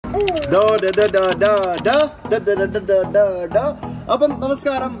അപ്പം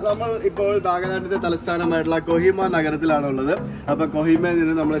നമസ്കാരം. നമ്മൾ ഇപ്പോൾ നാഗാലാൻഡിന്റെ തലസ്ഥാനമായിട്ടുള്ള കൊഹിമ നഗരത്തിലാണുള്ളത്. അപ്പം കൊഹിമയിൽ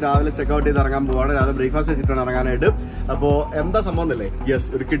നിന്ന് നമ്മൾ രാവിലെ ചെക്കൗട്ട് ചെയ്ത് ഇറങ്ങാൻ പോവാണ്. രാവിലെ ബ്രേക്ക്ഫാസ്റ്റ് വെച്ചിട്ടാണ് ഇറങ്ങാനായിട്ട്. അപ്പോൾ എന്താ സംഭവം എന്നല്ലേ? യെസ്,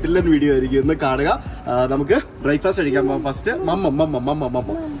 ഒരു കിടിലൻ വീഡിയോ ആയിരിക്കും ഇന്ന് കാണുക. നമുക്ക് ബ്രേക്ക്ഫാസ്റ്റ് കഴിക്കാൻ പോകാം. ഫസ്റ്റ്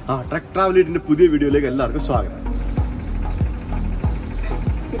ട്രക്ക് ട്രാവലിന്റെ പുതിയ വീഡിയോയിലേക്ക് എല്ലാവർക്കും സ്വാഗതം.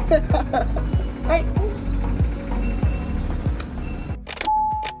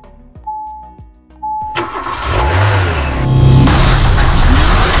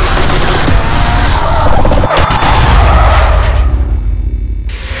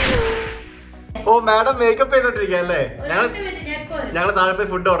 ഓ മാഡം മേക്കപ്പ് ചെയ്തോണ്ടിരിക്കല്ലേ? ഞങ്ങള് താഴെ പോയി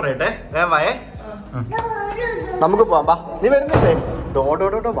ഫുഡ് ഓർഡർ ചെയ്യട്ടെ. വേവായേ, നമുക്ക് പോവാം. ബാ, നീ വരുന്നില്ലേ? ഡോ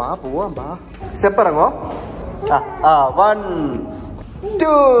വാ, പോവാം. ബാ, സ്റ്റെപ്പ് ഇറങ്ങോ. 1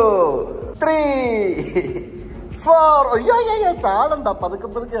 2 3 4. അയ്യോ ചാടണ്ട, പതുക്കെ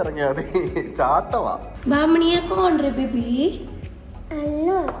പതുക്കെ ഇറങ്ങിയാ മതി. ചാട്ടവാ.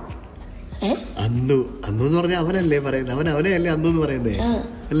 അന്നു എന്ന് പറഞ്ഞ അവനല്ലേ പറയുന്നത്? അവനെ അല്ലേ അന്നു എന്ന് പറയുന്നേ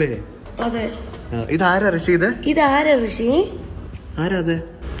അല്ലേ? ഇതാരാ ഋഷി? ഇതാരാ ഋഷി? ആരാത്?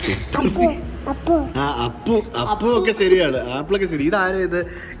 അപ്പു ഒക്കെ ശരിയാണ്, ആപ്പിളൊക്കെ ശരി. ഇതാരാ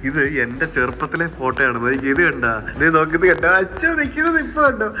ഇത് എന്റെ ചെറുപ്പത്തിലെ ഫോട്ടോ ആണ്. നോക്കി, ഇത് കണ്ട, ഇത് നോക്കുന്നത് കണ്ടോ? അച്ഛൻ നിക്കുന്നത് ഇപ്പൊ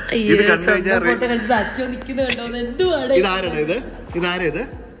കണ്ടോ? ഇത് കണ്ടു കഴിഞ്ഞാൽ ഇതാരാ? ഇത്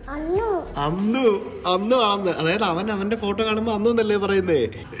അന്നു ആണെന്ന്. അതായത് അവന്റെ ഫോട്ടോ കാണുമ്പോ അന്നു എന്നല്ലേ പറയുന്നേ?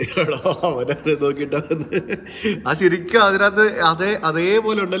 അവനെ നോക്കിട്ടോ. ആ ശരിക്കും അതിനകത്ത്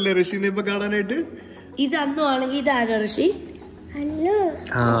അതേപോലെ ഉണ്ടല്ലേ ഋഷിനെ ഇപ്പൊ കാണാനായിട്ട്? ഇത് അന്നു ആണെങ്കിൽ ഇതാരാ ഋഷി?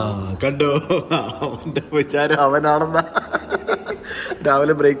 കണ്ടോ, അവന്റെ വിചാരം അവനാണെന്നാ.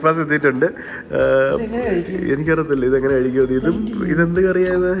 രാവിലെ ബ്രേക്ക്ഫാസ്റ്റ് എത്തിയിട്ടുണ്ട്. എനിക്കറിയത്തില്ല ഇതെങ്ങനെ കഴിക്കും. ഇതെന്ത്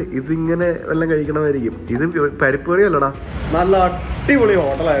കറിയായത്? ഇതിങ്ങനെ എല്ലാം കഴിക്കണമായിരിക്കും. ഇത് പരിപ്പ് കറി അല്ലടാ. നല്ല അടിപൊളി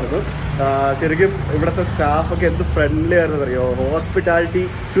ഹോട്ടലായിരുന്നു. ശരിക്കും ഇവിടുത്തെ സ്റ്റാഫൊക്കെ എന്ത് ഫ്രണ്ട്ലി ആയിരുന്നു അറിയോ? Hospitality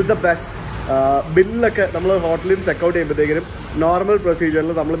to the best. ബില്ലൊക്കെ നമ്മൾ ഹോട്ടലിൽ നിന്ന് ചെക്കൗട്ട് ചെയ്യുമ്പോഴത്തേക്കും നോർമൽ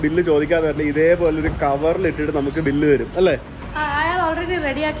പ്രൊസീജിയറിൽ നമ്മൾ ബില്ല് ചോദിക്കാതെ തന്നെ ഇതേപോലെ ഒരു കവറിൽ ഇട്ടിട്ട് നമുക്ക് ബില്ല് തരും അല്ലേ?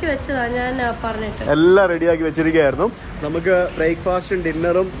 എല്ലാം റെഡിയാക്കി വെച്ചിരിക്കുകയായിരുന്നു. നമുക്ക് ബ്രേക്ക്ഫാസ്റ്റും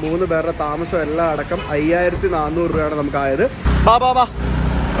ഡിന്നറും 3 പേരുടെ താമസവും എല്ലാം അടക്കം 5400 രൂപയാണ് നമുക്ക് ആയത്. ബാ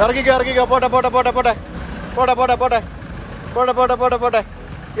ഇറങ്ങിക്കോ. പോട്ടെ.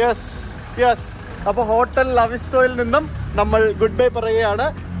 യെസ്. അപ്പൊ ഹോട്ടൽ ലവിസ്തോയിൽ നിന്നും നമ്മൾ ഗുഡ് ബൈ പറയുകയാണ്.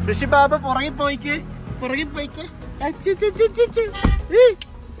 ഋഷി ബാബു പുറകിൽ പോയിക്ക്.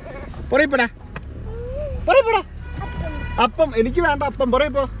 അപ്പം എനിക്ക് വേണ്ട. അപ്പം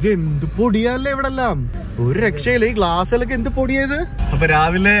പറയപ്പോ. എന്ത് പൊടിയല്ലേ ഇവിടെ എല്ലാം, ഒരു രക്ഷയില്ല. ഈ ഗ്ലാസ്സിലൊക്കെ എന്ത് പൊടിയത്. അപ്പൊ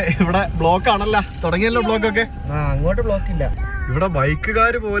രാവിലെ ഇവിടെ ബ്ലോക്ക് ആണല്ലോ, തുടങ്ങിയല്ലോ ബ്ലോക്കൊക്കെ. അങ്ങോട്ട് ബ്ലോക്ക് ഇല്ല. ഇവിടെ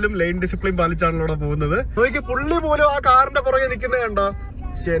ബൈക്കുകാർ പോലും ലൈൻ ഡിസിപ്ലിൻ പാലിച്ചാണല്ലോ ഇവിടെ പോകുന്നത്. നോക്കി, പുള്ളി പോലും ആ കാറിന്റെ പുറകെ നിൽക്കുന്നത് കണ്ടോ?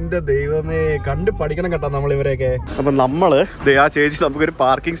 എന്റെ ദൈവമേ, കണ്ട് പഠിക്കണം കേട്ടോ നമ്മൾ ഇവരെയൊക്കെ. അപ്പൊ നമ്മള് ആ ചേച്ചി നമുക്കൊരു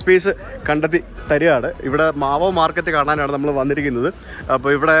പാർക്കിംഗ് സ്പേസ് കണ്ടെത്തി തരികയാണ്. ഇവിടെ മാവോ മാർക്കറ്റ് കാണാനാണ് നമ്മൾ വന്നിരിക്കുന്നത്. അപ്പൊ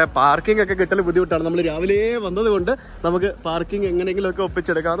ഇവിടെ പാർക്കിംഗ് ഒക്കെ കിട്ടൽ ബുദ്ധിമുട്ടാണ്. നമ്മൾ രാവിലെ വന്നത് കൊണ്ട് നമുക്ക് പാർക്കിംഗ് എങ്ങനെയെങ്കിലും ഒക്കെ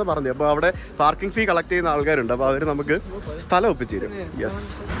ഒപ്പിച്ചെടുക്കാമെന്ന് പറഞ്ഞു. അപ്പൊ അവിടെ പാർക്കിംഗ് ഫീ കളക്ട് ചെയ്യുന്ന ആൾക്കാരുണ്ട്. അപ്പൊ അവര് നമുക്ക് സ്ഥലം ഒപ്പിച്ചു തരും. യെസ്,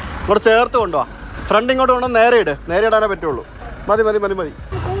 ഇവിടെ ചേർത്ത് കൊണ്ടുപോവാ. ഫ്രണ്ട് ഇങ്ങോട്ട് കൊണ്ടു നേരെ ഇടാനേ പറ്റുള്ളൂ. മതി.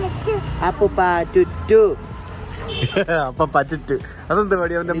 അപ്പൊ പറ്റിട്ട് അതെന്താ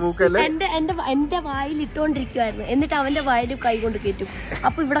പടി? അവന്റെ മൂക്കല്ലേ? എന്റെ വായിൽ ഇട്ടോണ്ടിരിക്കുവായിരുന്നു. എന്നിട്ട് അവന്റെ വായിൽ കൈ കൊണ്ട് കേട്ടു.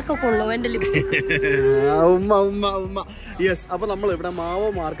 അപ്പൊ ഇവിടെ കൊള്ളു എന്റെ ഉമ്മ. യെസ്, അപ്പൊ നമ്മൾ ഇവിടെ മാവോ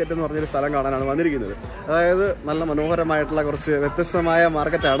മാർക്കറ്റ് എന്ന് പറഞ്ഞൊരു സ്ഥലം കാണാനാണ് വന്നിരിക്കുന്നത്. അതായത് നല്ല മനോഹരമായിട്ടുള്ള കുറച്ച് വ്യത്യസ്തമായ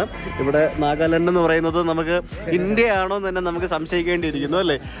മാർക്കറ്റാണ്. ഇവിടെ നാഗാലാൻഡ് എന്ന് പറയുന്നത് നമുക്ക് ഇന്ത്യയാണോ എന്ന് തന്നെ നമുക്ക് സംശയിക്കേണ്ടിയിരിക്കുന്നു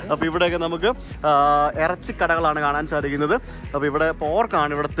അല്ലേ? അപ്പൊ ഇവിടെയൊക്കെ നമുക്ക് ഇറച്ചിക്കടകളാണ് കാണാൻ സാധിക്കുന്നത്. അപ്പൊ ഇവിടെ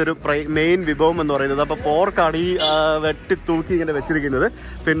പോർക്കാണ് ഇവിടുത്തെ ഒരു മെയിൻ വിഭവം എന്ന് പറയുന്നത്. അപ്പൊ പോർക്കാണ് ഈ വെട്ടി തൂക്കി ഇങ്ങനെ വെച്ചിരിക്കുന്നത്.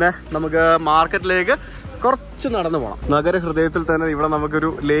 പിന്നെ നമുക്ക് മാർക്കറ്റിലേക്ക് കുറച്ച് നടന്നു പോകണം. നഗര ഹൃദയത്തിൽ തന്നെ ഇവിടെ നമുക്കൊരു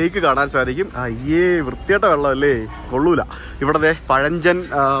ലേക്ക് കാണാൻ സാധിക്കും. അയ്യേ, വൃത്തിയായിട്ട വെള്ളം അല്ലേ, കൊള്ളൂല. ഇവിടെ പഴഞ്ചൻ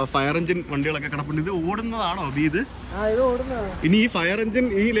ഫയർ എഞ്ചിൻ വണ്ടികളൊക്കെ കിടപ്പുണ്ട്. ഇത് ഓടുന്നതാണോ ഇത്? ഇനി ഈ ഫയർ എഞ്ചിൻ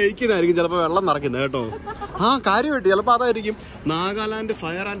ഈ ലേക്കിനായിരിക്കും ചിലപ്പോൾ വെള്ളം നിറയ്ക്കുന്നത് കേട്ടോ. കാര്യമായിട്ട് ചിലപ്പോൾ അതായിരിക്കും. Nagaland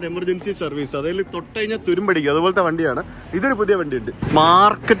fire and emergency service, അതിൽ തൊട്ടഴിഞ്ഞാൽ തുരുമ്പടിക്കും, അതുപോലത്തെ വണ്ടിയാണ്. ഇതൊരു പുതിയ വണ്ടിയുണ്ട്.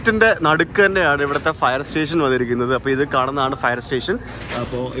 മാർക്കറ്റിന്റെ നടുക്ക് തന്നെയാണ് ഇവിടുത്തെ ഫയർ സ്റ്റേഷൻ വന്നിരിക്കുന്നത്. അപ്പോൾ ഇത് കാണുന്നതാണ് ഫയർ സ്റ്റേഷൻ.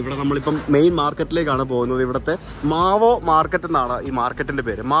 അപ്പോൾ ഇവിടെ നമ്മളിപ്പം മെയിൻ മാർക്കറ്റിലേക്കാണ് പോകുന്നത്. ഇവിടുത്തെ മാവോ മാർക്കറ്റ് എന്നാണ് ഈ മാർക്കറ്റിന്റെ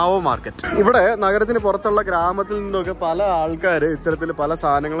പേര്, മാവോ മാർക്കറ്റ്. ഇവിടെ നഗരത്തിന് പുറത്തുള്ള ഗ്രാമത്തിൽ നിന്നൊക്കെ പല ആൾക്കാർ ഇത്തരത്തിൽ പല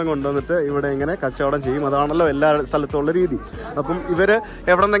സാധനങ്ങളും കൊണ്ടുവന്നിട്ട് ഇവിടെ ഇങ്ങനെ കച്ചവടം ചെയ്യും. അതാണല്ലോ എല്ലാ സ്ഥലത്തുള്ള രീതി. അപ്പം ഇവര്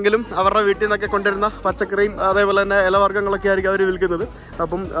എവിടെന്നെങ്കിലും അവരുടെ വീട്ടിൽ നിന്നൊക്കെ കൊണ്ടുവരുന്ന പച്ചക്കറിയും അതേപോലെ തന്നെ ഇലവർഗ്ഗങ്ങളൊക്കെ ആയിരിക്കും അവർ വിൽക്കുന്നത്.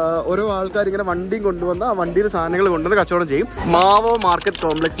 അപ്പം ഓരോ ആൾക്കാർ ഇങ്ങനെ വണ്ടിയും കൊണ്ടുവന്ന് ആ വണ്ടിയിൽ സാധനങ്ങൾ കൊണ്ടുവന്ന് കച്ചവടം ചെയ്യും. മാവോ മാർക്കറ്റ്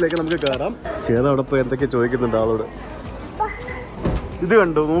കോംപ്ലക്സിലേക്ക് നമുക്ക് കയറാം. ചേത അവിടെ പോയി എന്തൊക്കെ ചോദിക്കുന്നുണ്ട് ആളോട്. ഇത്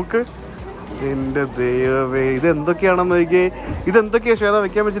കണ്ടോ നോക്ക്. എന്റെ ദൈവമേ, ഇത് എന്തൊക്കെയാണെന്ന് നോക്കിയേ. ഇതെന്തൊക്കെയാ ശ്വേത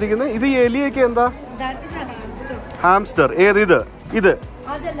വെക്കാൻ വെച്ചിരിക്കുന്നത്? ഇത് എലിയൊക്കെ എന്താ? ഹാംസ്റ്റർ. ഏത്? ഇത്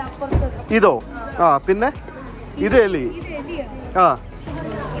ഇതോ? ആ പിന്നെ ഇത് എലി. ആ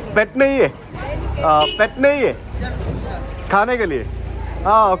പെറ്റ്നെയ്യേ. പെറ്റ്നെയ്യേ ഖാനേക്കലിയേ.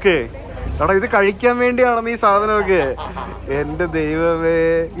 ആ ഓക്കെ. എടാ ഇത് കഴിക്കാൻ വേണ്ടിയാണെന്ന് ഈ സാധനമൊക്കെ. എന്റെ ദൈവമേ,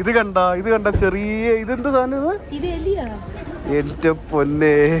 ഇത് കണ്ട ചെറിയ ഇതെന്ത് സാധനം ഇത്? എന്റെ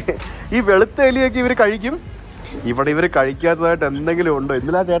പൊന്നെ, ഈ വെളുത്ത എലിയൊക്കെ ഇവര് കഴിക്കും. ഇവിടെ ഇവര് കഴിക്കാത്തതായിട്ട് എന്തെങ്കിലും ഉണ്ടോ?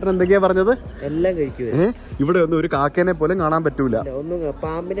 ഇന്നലെ ആ ചേട്ടൻ എന്തൊക്കെയാ പറഞ്ഞത്? എല്ലാം കഴിക്കും. ഇവിടെ ഒന്നും ഒരു കാക്കേനെ പോലും കാണാൻ പറ്റൂല,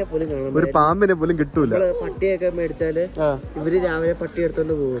 ഒരു പാമ്പിനെ പോലും കിട്ടൂല. പട്ടിയൊക്കെ മേടിച്ചാല് ഇവര് രാവിലെ പട്ടി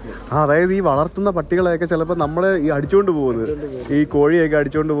എടുത്തോണ്ട് പോകുന്നു. അതായത് ഈ വളർത്തുന്ന പട്ടികളെയൊക്കെ ചിലപ്പോ നമ്മള് ഈ അടിച്ചോണ്ട് പോകുന്നത്, ഈ കോഴിയൊക്കെ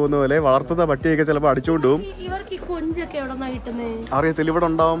അടിച്ചോണ്ട് പോകുന്ന പോലെ വളർത്തുന്ന പട്ടിയൊക്കെ ചിലപ്പോ അടിച്ചോണ്ട് പോകും. അറിയത്തില്ല, ഇവിടെ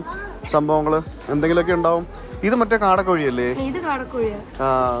ഉണ്ടാവും സംഭവങ്ങള് എന്തെങ്കിലുമൊക്കെ ഉണ്ടാവും. ഇത് മറ്റേ കാടക്കോഴിയല്ലേ? ആ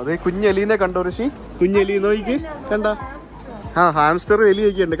അതെ. കുഞ്ഞെലീനെ കണ്ടോ ഋഷി? കുഞ്ഞെലി നോയിക്ക് കണ്ട. ആ ഹാംസ്റ്ററും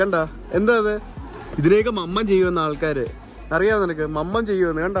എലിയൊക്കെ ഉണ്ട് കണ്ട. എന്താ അത്? ഇതിനെയൊക്കെ മമ്മൻ ചെയ്യുമെന്ന ആൾക്കാര് അറിയാമോ നിനക്ക്? മമ്മൻ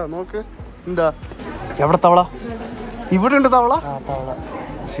ചെയ്യുമെന്ന് കണ്ട. നോക്ക്. എന്താ എവിടെ തവള? ഇവിടെ ഉണ്ട് തവള.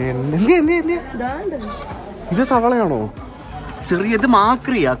 ഇത് തവളയാണോ? ചെറിയ ഇത്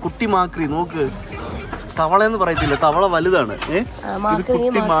മാക്രിയാ, കുട്ടി മാക്രി. നോക്ക്, തവളയെന്ന് പറയത്തില്ല, തവള വലുതാണ്. ഇത്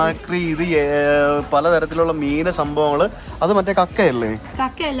കുട്ടി മാക്രി. ഇത് പലതരത്തിലുള്ള മീന സംഭവങ്ങള്. അത് മറ്റേ കക്കയല്ലേ?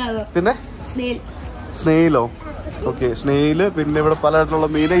 പിന്നെ സ്നെയിലോ? Okay, snail. പിന്നെ ഇവിടെ പലതരത്തിലുള്ള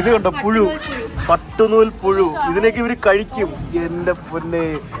മീന. ഇത് കണ്ടോ, പുഴു, പട്ടുനൂൽ പുഴു. ഇതിനൊക്കെ ഇവര് കഴിക്കും. എന്റെ പൊന്നെ,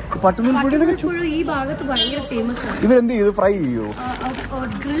 പട്ടുനൂൽ പുഴു ഈ ഭാഗത്ത് ഭയങ്കര ഫേമസ് ആണ്. ഇവരെന്ത് ചെയ്ത് ഫ്രൈ ചെയ്യോ?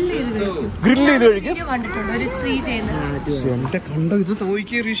 ഗ്രില്ല് ചെയ്ത് കഴിക്കും. എന്റെ കണ്ടോ, ഇത്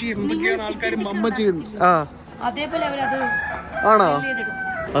നോക്കിയ ഋഷി എന്തൊക്കെയാണ് ആൾക്കാർ മമ്മ ചെയ്യുന്നത്. ആ ആണോ?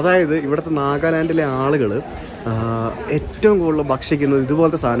 അതായത് ഇവിടുത്തെ നാഗാലാൻഡിലെ ആളുകൾ ഏറ്റവും കൂടുതൽ ഭക്ഷിക്കുന്നത്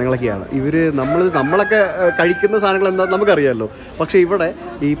ഇതുപോലത്തെ സാധനങ്ങളൊക്കെയാണ്. നമ്മളൊക്കെ കഴിക്കുന്ന സാധനങ്ങൾ എന്താ നമുക്കറിയാമല്ലോ. പക്ഷെ ഇവിടെ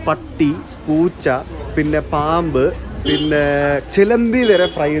ഈ പട്ടി, പൂച്ച, പിന്നെ പാമ്പ്, പിന്നെ ചിലന്തി വരെ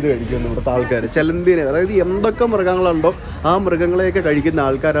ഫ്രൈ ചെയ്ത് കഴിക്കുന്നു ഇവിടുത്തെ ആൾക്കാർ. ചിലന്തിനെ, അതായത് എന്തൊക്കെ മൃഗങ്ങളുണ്ടോ ആ മൃഗങ്ങളെയൊക്കെ കഴിക്കുന്ന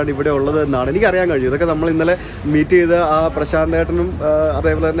ആൾക്കാരാണ് ഇവിടെ ഉള്ളത് എന്നാണ് എനിക്കറിയാൻ കഴിഞ്ഞത്. ഇതൊക്കെ നമ്മൾ ഇന്നലെ മീറ്റ് ചെയ്ത ആ പ്രശാന്തേട്ടനും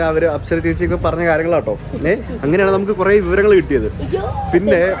അതേപോലെ തന്നെ അവർ അപ്സര ചേച്ചിയൊക്കെ പറഞ്ഞ കാര്യങ്ങളാട്ടോ. അങ്ങനെയാണ് നമുക്ക് കുറേ വിവരങ്ങൾ കിട്ടിയത്.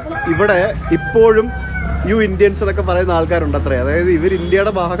 പിന്നെ ഇവിടെ ഇപ്പോഴും ഇന്ത്യൻസ് എന്നൊക്കെ പറയുന്ന ആൾക്കാരുണ്ട് അത്രേ. അതായത് ഇവർ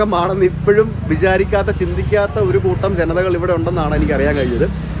ഇന്ത്യയുടെ ഭാഗമാണെന്ന് ഇപ്പോഴും വിചാരിക്കാത്ത, ചിന്തിക്കാത്ത ഒരു കൂട്ടം ജനതകൾ ഇവിടെ ഉണ്ടെന്നാണ് എനിക്കറിയാൻ കഴിഞ്ഞത്.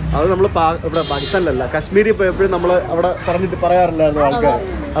 അത് നമ്മൾ ഇവിടെ പാകിസ്ഥാനിലല്ല, കാശ്മീരിൽ പോയപ്പോഴും നമ്മൾ അവിടെ പറയാറില്ലായിരുന്നു ആൾക്കാർ.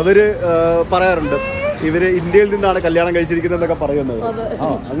 അവര് പറയാറുണ്ട് ഇവര് ഇന്ത്യയിൽ നിന്നാണ് കല്യാണം കഴിച്ചിരിക്കുന്നതെന്നൊക്കെ പറയുന്നത്.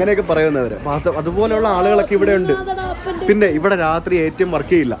 അങ്ങനെയൊക്കെ പറയുന്നവര്. അതുപോലെയുള്ള ആളുകളൊക്കെ ഇവിടെ ഉണ്ട്. പിന്നെ ഇവിടെ രാത്രി ഏറ്റവും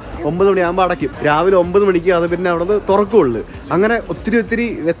വർക്ക് ചെയ്യില്ല. 9 മണിയാകുമ്പോൾ അടയ്ക്കും. രാവിലെ 9 മണിക്ക് അത് പിന്നെ അവിടെ നിന്ന് തുറക്കുള്ളൂ. അങ്ങനെ ഒത്തിരി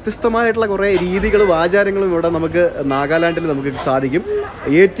വ്യത്യസ്തമായിട്ടുള്ള കുറേ രീതികളും ആചാരങ്ങളും ഇവിടെ നമുക്ക് നാഗാലാൻഡിൽ നമുക്ക് സാധിക്കും.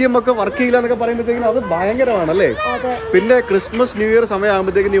 ATM ഒക്കെ വർക്ക് ചെയ്യില്ല എന്നൊക്കെ പറയുമ്പോഴത്തേക്കും അത് ഭയങ്കരമാണല്ലേ. പിന്നെ ക്രിസ്മസ്, ന്യൂ ഇയർ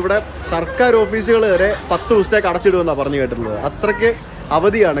സമയമാകുമ്പോഴത്തേക്കും ഇവിടെ സർക്കാർ ഓഫീസുകൾ വരെ 10 ദിവസത്തേക്ക് അടച്ചിടുമെന്നാണ് പറഞ്ഞു കേട്ടിട്ടുള്ളത്. അത്രയ്ക്ക്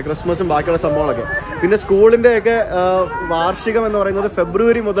അവധിയാണ് ക്രിസ്മസും ബാക്കിയുള്ള സംഭവങ്ങളൊക്കെ. പിന്നെ സ്കൂളിൻ്റെയൊക്കെ വാർഷികം എന്ന് പറയുന്നത്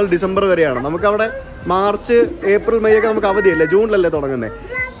ഫെബ്രുവരി മുതൽ ഡിസംബർ വരെയാണ്. നമുക്കവിടെ മാർച്ച്, ഏപ്രിൽ, മെയ് ഒക്കെ നമുക്ക് അവധിയല്ലേ, ജൂണിലല്ലേ തുടങ്ങുന്നത്.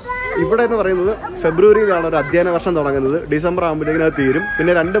 ഇവിടെ എന്ന് പറയുന്നത് ഫെബ്രുവരിയിലാണ് ഒരു അധ്യയന വർഷം തുടങ്ങുന്നത്. ഡിസംബർ ആകുമ്പോഴത്തേക്കും അത് തീരും.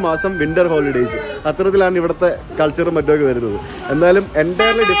 പിന്നെ 2 മാസം വിന്റർ ഹോളിഡേയ്സ്. അത്തരത്തിലാണ് ഇവിടുത്തെ കൾച്ചറും മറ്റുമൊക്കെ വരുന്നത്. എന്നാലും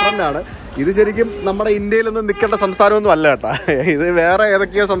എൻ്റയർലി ഡിഫറെൻ്റ് ആണ്. ഇത് ശരിക്കും നമ്മുടെ ഇന്ത്യയിലൊന്നും നിൽക്കേണ്ട സംസ്ഥാനമൊന്നും അല്ല കേട്ടാ. ഇത് വേറെ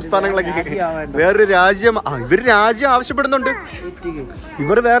ഏതൊക്കെയോ സംസ്ഥാനങ്ങളൊക്കെ, വേറൊരു രാജ്യം. ഇവർ രാജ്യം ആവശ്യപ്പെടുന്നുണ്ട്,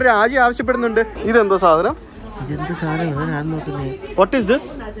 ഇവർ വേറെ രാജ്യം ആവശ്യപ്പെടുന്നുണ്ട്. ഇതെന്തോ സാധനം? What is this?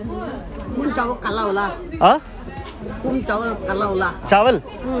 ചവൽ?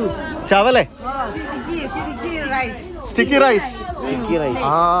 ചവലേ? Sticky rice.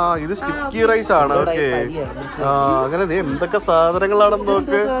 ആ ഇത് സ്റ്റിക്കി റൈസ് ആണ്. ഓക്കെ. അങ്ങനെ എന്തൊക്കെ സാധനങ്ങളാണെന്ന്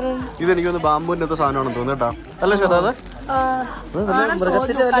നോക്ക്. ഇതെനിക്കൊന്ന് ബാമ്പുവിന്റെ എന്തോ സാധനമാണെന്ന് തോന്നുന്നു കേട്ടാ. അല്ല ശ്വേത, അത്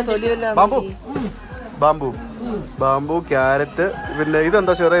ബാമ്പു, ക്യാരറ്റ്. പിന്നെ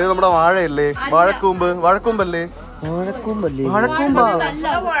ഇതെന്താ ശ്വേത? ഇത് നമ്മുടെ വാഴയല്ലേ? വാഴക്കൂമ്പല്ലേ? വാഴക്കൂമ്പാ?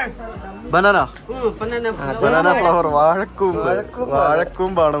 Banana flower.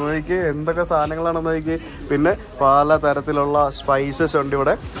 വാഴക്കൂമ്പാണ്. നോക്കി എന്തൊക്കെ സാധനങ്ങളാണെന്ന് നോക്കി. പിന്നെ പല തരത്തിലുള്ള സ്പൈസസ് ഉണ്ട്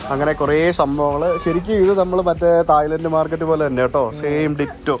ഇവിടെ. അങ്ങനെ കുറേ സംഭവങ്ങൾ. ശരിക്കും ഇത് നമ്മൾ മറ്റേ തായ്ലൻഡ് മാർക്കറ്റ് പോലെ തന്നെ കേട്ടോ. സെയിം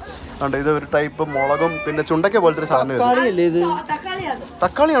ഡിക്റ്റോ ഉണ്ട്. ഇത് ഒരു ടൈപ്പ് മുളകും പിന്നെ ചുണ്ടക്ക പോലത്തെ ഒരു സാധനം.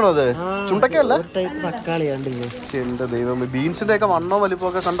 തക്കാളിയാണോ അത്? ചുണ്ടക്കല്ല, എന്റെ ദൈവം. ബീൻസിന്റെ ഒക്കെ വണ്ണോ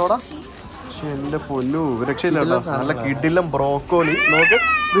വലിപ്പമൊക്കെ കണ്ടോടാ. എന്റെ പൊന്നു, രക്ഷയില്ല. നല്ല കിടിലം ബ്രോക്കോലി. നോക്ക്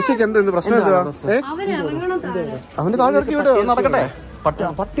ഋഷിക്ക് എന്താ പ്രശ്നം? എന്താ അവന്റെ താഴെ ഇറക്കി വിട്, നടക്കട്ടെ.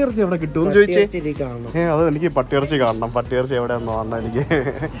 പട്ടിയിറച്ചി എവിടെ കിട്ടും ചോദിച്ചേ. അത് എനിക്ക് പട്ടിയിറച്ചി കാണണം. പട്ടിയിറച്ചി എവിടെയാണെന്ന് പറഞ്ഞാൽ എനിക്ക്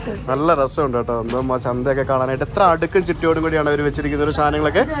നല്ല രസമുണ്ട് കേട്ടോ. എന്തോ ചന്തയൊക്കെ കാണാനായിട്ട്. എത്ര അടുക്കും ചിട്ടയോടും കൂടിയാണ് അവർ വെച്ചിരിക്കുന്ന ഒരു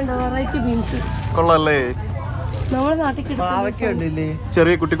സാധനങ്ങളൊക്കെ. കൊള്ളാല്ലേ?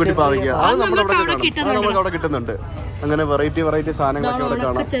 ചെറിയ കുട്ടി കുട്ടി പാവയ്ക്ക അത് നമ്മുടെ അവിടെ കിട്ടുന്നുണ്ട്. അങ്ങനെ വെറൈറ്റി സാധനങ്ങളൊക്കെ അവിടെ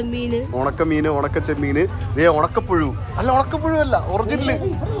കാണാം. ഉണക്കമീന്, ഉണക്കച്ചെമ്മീന്, ഉണക്കപ്പുഴു. അല്ല, ഉണക്കപ്പുഴു അല്ല, ഒറിജിനല്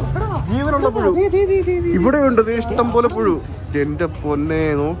ജീവനുള്ള പുഴു ഇവിടെയുണ്ട്. ഇഷ്ടം പോലെ പുഴു. എന്റെ പൊന്നെ,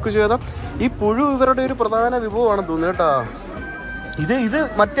 നോക്ക് ചെയ്താ ഈ പുഴു ഇവരുടെ ഒരു പ്രധാന വിഭവമാണെന്ന് തോന്നുന്നു കേട്ടാ. ഇത്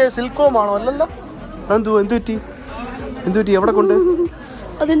മറ്റേ സിൽക്കോമാണോ? അല്ലല്ലോ. എന്ത് പറ്റി എവിടെ കൊണ്ട്?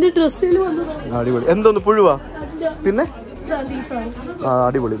 അടിപൊളി. എന്തോന്ന് പുഴുവാ? പിന്നെ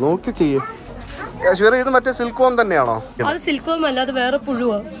അടിപൊളി. നോക്കി ചെയ്യേ. ഇത് മറ്റേ സിൽക്കോം തന്നെയാണോ? അത് സിൽക്കോം അല്ല, അത് വേറെ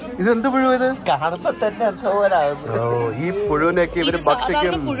പുഴുവാ. ഇത് എന്ത് പുഴു? ഇത് ഈ പുഴുവിനൊക്കെ ഇവര്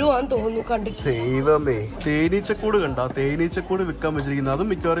ഭക്ഷിക്കും. ദൈവമേ, തേനീച്ചക്കൂട് കണ്ടാ? തേനീച്ചക്കൂട് വിൽക്കാൻ വെച്ചിരിക്കുന്നത്. അതും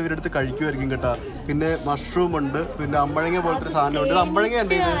മിക്കവാറും ഇവരെടുത്ത് കഴിക്കുമായിരിക്കും കേട്ടാ. പിന്നെ മഷ്റൂം ഉണ്ട്, പിന്നെ അമ്പഴങ്ങ പോലത്തെ സാധനം ഉണ്ട്. അമ്പഴങ്ങ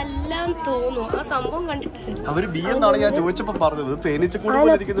എന്റെ അവര് ബി എന്നാണ് ഞാൻ ചോദിച്ചപ്പോ പറഞ്ഞത്. തേനീച്ചക്കൂട്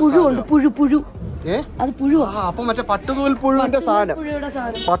പോലെ ഇരിക്കുന്ന അപ്പൊ മറ്റേ പട്ടുനൂൽ പുഴുവിന്റെ സാധനം,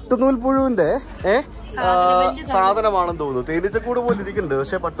 പട്ടുനൂൽ പുഴുവിന്റെ സാധനമാണെന്ന് തോന്നുന്നു. തേനീച്ചക്കൂട് പോലെ ഇരിക്കുന്നുണ്ട്,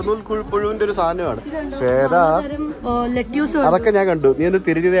 പക്ഷെ പട്ടുനൂൽ പുഴുവിന്റെ ഒരു സാധനമാണ്. ശേതാ, അതൊക്കെ ഞാൻ കണ്ടു. നീ ഒന്ന്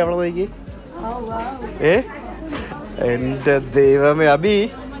തിരിഞ്ഞത് എവിടെ നോക്കി? എന്റെ ദൈവമേ അബി,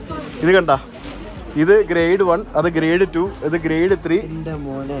 ഇത് കണ്ട? ഇത് ഗ്രേഡ് 1, അത് ഗ്രേഡ് 2, ഇത് ഗ്രേഡ് 3.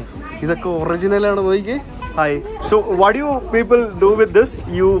 ഇതൊക്കെ ഒറിജിനൽ ആണ്. നോക്കി. Hi. So, what do you people do with this?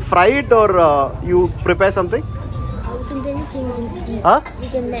 You fry it or you prepare something? We can do anything we can eat. Huh? We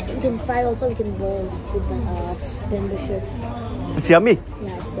can fry also. We can boil with the bamboo shoot. It's yummy.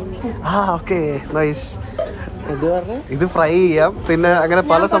 Yeah, it's yummy. Okay, nice. ഇത് fry ചെയ്യാം, പിന്നെ അങ്ങനെ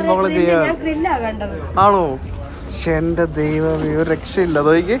പല സംഭവങ്ങളും ചെയ്യാം. ആണോ? എന്റെ ദൈവം, ഒരു രക്ഷയില്ല.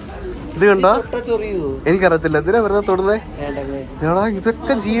 നോക്കി, ഇത് കണ്ടോ? എനിക്കറിയത്തില്ല. എന്തിനാ വെറുതെ തൊടുന്നേ?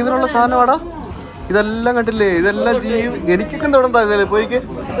 ഇതൊക്കെ ജീവനുള്ള സാധനമാടാ. ഇതെല്ലാം കണ്ടില്ലേ? ഇതെല്ലാം എനിക്കൊക്കെ തൊടണ്ടായിരുന്നല്ലേ പോയിക്ക്.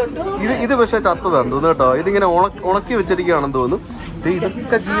 ഇത് പക്ഷെ ചത്തതാണ് തോന്നുന്നു കേട്ടോ. ഇതിങ്ങനെ ഉണക്കി വെച്ചിരിക്കുകയാണെന്ന് തോന്നുന്നു.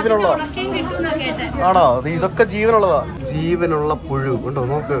 ഇതൊക്കെ ജീവനുള്ളതാ. ആണോ? ഇതൊക്കെ ജീവനുള്ളതാ. ജീവനുള്ള പുഴു ഉണ്ടോ?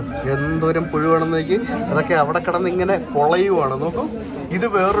 നോക്ക് എന്തോരം പുഴുവാണെന്നേക്ക്. അതൊക്കെ അവിടെ കിടന്ന് ഇങ്ങനെ പൊളയുവാണ്. നോക്കൂ, ഇത്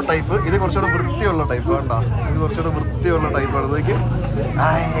വേറൊരു ടൈപ്പ്. ഇത് കുറച്ചുകൂടെ വൃത്തിയുള്ള ടൈപ്പ്. വേണ്ട, ഇത് കുറച്ചുകൂടെ വൃത്തിയുള്ള ടൈപ്പാണ്. നോക്കി.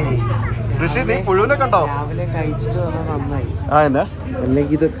 ഋഷി, നീ പുഴുവിനെ കണ്ടോ?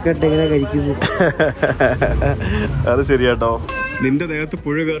 അല്ലെങ്കിൽ ഇതൊക്കെ കഴിക്കുന്നു. അത് ശരിയാട്ടോ. നിന്റെ ദേഹത്ത്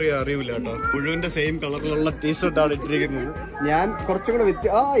പുഴു കയറി അറിയില്ല കേട്ടോ. പുഴുവിന്റെ സെയിം കളറിലുള്ള ടീഷർട്ടാണ് ഇട്ടിരിക്കുന്നത്. ഞാൻ കുറച്ചും കൂടെ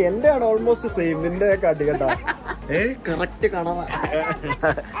എന്റെ ആണ് ഓൾമോസ്റ്റ് സെയിം നിന്റെ കാട്ടി കേട്ടോ. കറക്റ്റ് കളറാ.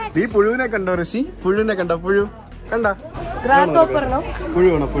 നീ പുഴുവിനെ കണ്ടോ ഋഷി? പുഴുവിനെ കണ്ടോ? പുഴു കണ്ട? പുഴു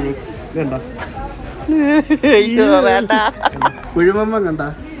വേണോ? പുഴു കണ്ട? വേണ്ട. പുഴുമമ്മ കണ്ട?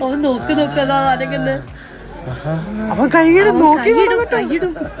 അവൻ കൈയിടും. നോക്കി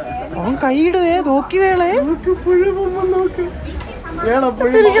അവൻ കൈയിടുവേ. നോക്കി വേളേ. പുഴുമമ്മ നോക്ക്.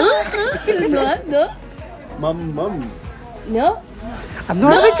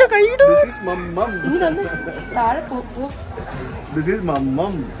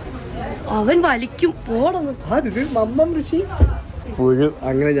 അവൻ വലിക്കും. പുഴു.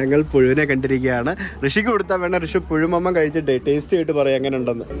 അങ്ങനെ ഞങ്ങൾ പുഴുവിനെ കണ്ടിരിക്കുകയാണ്. ഋഷിക്ക് കൊടുത്താൽ വേണ്ട. ഋഷി പുഴുമമ്മ കഴിച്ചിട്ടേ ടേസ്റ്റ് ആയിട്ട് പറയാം എങ്ങനെ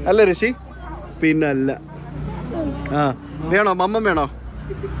ഉണ്ടെന്ന്. അല്ല ഋഷി? പിന്നല്ല. വേണോ? മമ്മം വേണോ?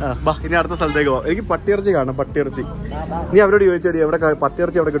 ബാ, ഇനി അടുത്ത സ്ഥലത്തേക്ക് പോവാം. എനിക്ക് പട്ടിയിറച്ചി കാണാം. പട്ടിയിറച്ചി. നീ അവരോട് ചോദിച്ചേടി എവിടെ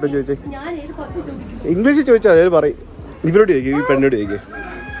പട്ടിയിറച്ചി എവിടെ കിട്ടും ചോദിച്ചേ. ഇംഗ്ലീഷിൽ ചോദിച്ചാൽ അവർ പറയും. ഇവരോട് ചോദിക്കും, ഈ പെണ്ണോട് ചോദിക്കും.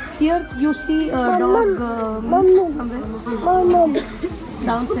 Here you see a dog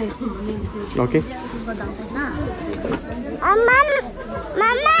downside. Okay.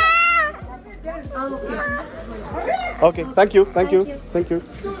 Okay, thank you.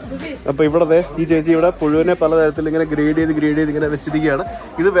 അപ്പൊ ഇവിടെ ഈ ചേച്ചി ഇവിടെ പുഴുവിനെ പലതരത്തിൽ ഇങ്ങനെ ഗ്രേഡ് ചെയ്ത് ഇങ്ങനെ വെച്ചിരിക്കുകയാണ്.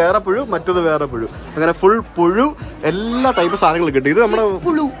 ഇത് വേറെ പുഴു, മറ്റത് വേറെ പുഴു. അങ്ങനെ ഫുൾ പുഴു എല്ലാ ടൈപ്പ് സാധനങ്ങളും കിട്ടും. ഇത് നമ്മുടെ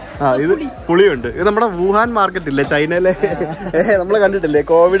ഇത് പുളിയുണ്ട്. ഇത് നമ്മുടെ വുഹാൻ മാർക്കറ്റ് ഇല്ലേ, ചൈനയിലെ നമ്മൾ കണ്ടിട്ടില്ലേ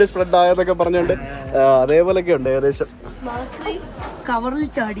കോവിഡ് സ്പ്രെഡ് ആയതൊക്കെ പറഞ്ഞോണ്ട് അതേപോലൊക്കെ ഉണ്ട് ഏകദേശം. കവറിൽ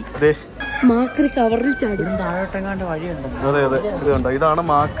ചാടി. അതെ, ഇത് കണ്ടോ? ഇതാണ്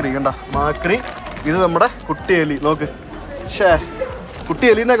മാക്രി. കണ്ട മാക്രി. ഇത് നമ്മുടെ കുട്ടിയെലി. നോക്ക്. കുട്ടി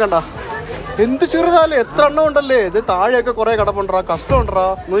എലീനെ കണ്ട? എന്ത് ചെറുതാലേ, എത്ര എണ്ണം ഉണ്ടല്ലേ. ഇത് താഴെയൊക്കെ കുറെ കിടപ്പുണ്ടാ. കഷ്ടമുണ്ടാ.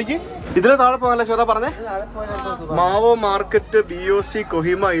 നോക്കി. ഇതിലെ താഴെ പോകാനല്ലേ ശ്വേത പറഞ്ഞേ? Mao market BOC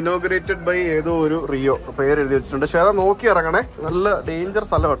Kohima inaugurated by ഏതോ ഒരു റിയോ പേര് എഴുതി വെച്ചിട്ടുണ്ട്. ശ്വേത നോക്കി ഇറങ്ങണേ. നല്ല ഡേഞ്ചർ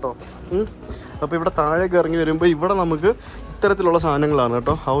സ്ഥലം കേട്ടോ. അപ്പോൾ ഇവിടെ താഴേക്ക് ഇറങ്ങി വരുമ്പോൾ ഇവിടെ നമുക്ക് ഇത്തരത്തിലുള്ള സാധനങ്ങളാണ്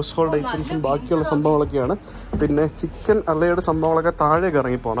കേട്ടോ. ഹൗസ് ഹോൾഡ് ഐറ്റംസും ബാക്കിയുള്ള സംഭവങ്ങളൊക്കെയാണ്. പിന്നെ ചിക്കൻ അല്ലയുടെ സംഭവങ്ങളൊക്കെ താഴേക്ക്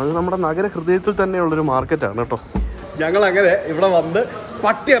ഇറങ്ങിപ്പോകണം. അത് നമ്മുടെ നഗര ഹൃദയത്തിൽ തന്നെയുള്ളൊരു മാർക്കറ്റാണ് കേട്ടോ. ഞങ്ങൾ അങ്ങനെ ഇവിടെ വന്ന്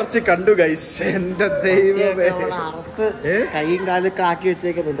പട്ടിയിറച്ചി കണ്ടു ഗൈസ്. എന്റെ ദൈവമേ, കൈയും കാലൊക്കെ ആക്കി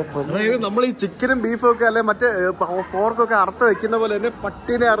വെച്ചേക്കുന്നുണ്ട്. അതായത് നമ്മൾ ഈ ചിക്കനും ബീഫും ഒക്കെ അല്ലെ മറ്റേ പോർക്കൊക്കെ അറുത്ത് വെക്കുന്ന പോലെ തന്നെ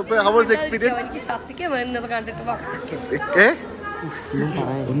പട്ടിനെ അറുത്ത്. How was experience?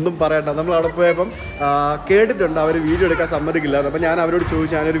 ഒന്നും പറയണ്ട. നമ്മൾ അവിടെ പോയപ്പം കേട്ടിട്ടുണ്ട് അവർ വീഡിയോ എടുക്കാൻ സമ്മതിക്കില്ല. അപ്പം ഞാൻ അവരോട്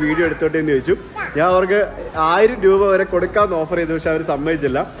ചോദിച്ചു, ഞാനൊരു വീഡിയോ എടുത്തോട്ടെ എന്ന് ചോദിച്ചു. ഞാൻ അവർക്ക് 1000 രൂപ വരെ കൊടുക്കാമെന്ന് ഓഫർ ചെയ്തു, പക്ഷെ അവർ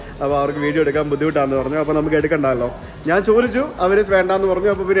സമ്മതിച്ചില്ല. അപ്പോൾ അവർക്ക് വീഡിയോ എടുക്കാൻ ബുദ്ധിമുട്ടാണെന്ന് പറഞ്ഞു. അപ്പോൾ നമുക്ക് എടുക്കണ്ടല്ലോ. ഞാൻ ചോദിച്ചു, അവർ വേണ്ടാന്ന് പറഞ്ഞു.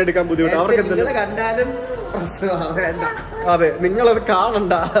 അപ്പോൾ പിന്നെ എടുക്കാൻ ബുദ്ധിമുട്ട്. അവർക്ക് കണ്ടാലും അതെ, നിങ്ങളത്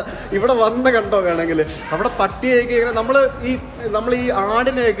കാണണ്ട, ഇവിടെ വന്ന് കണ്ടോ വേണമെങ്കിൽ. അവിടെ പട്ടിയൊക്കെ ഇങ്ങനെ നമ്മൾ ഈ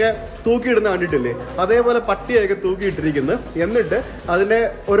ആടിനെയൊക്കെ തൂക്കിയിടുന്ന കണ്ടിട്ടില്ലേ, അതേപോലെ പട്ടിയൊക്കെ തൂക്കിയിട്ടിരിക്കുന്നു. എന്നിട്ട് അതിന്റെ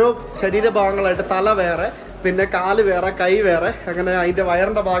ഓരോ ശരീരഭാഗങ്ങളായിട്ട് തല വേറെ, പിന്നെ കാല് വേറെ, കൈ വേറെ, അങ്ങനെ അതിന്റെ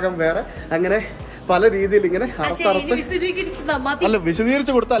വയറിന്റെ ഭാഗം വേറെ, അങ്ങനെ പല രീതിയിൽ ഇങ്ങനെ അറുത്തറുത്ത്. അല്ല,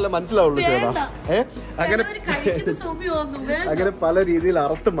 വിശദീകരിച്ച് കൊടുത്തല്ല മനസ്സിലാവുള്ളൂ ചേട്ടാ. അങ്ങനെ പല രീതിയിൽ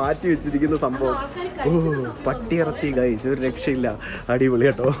അറുത്ത് മാറ്റി വെച്ചിരിക്കുന്ന സംഭവം. പട്ടിയിറച്ചി ഗൈസ്, ഒരു രക്ഷയില്ല, അടിപൊളി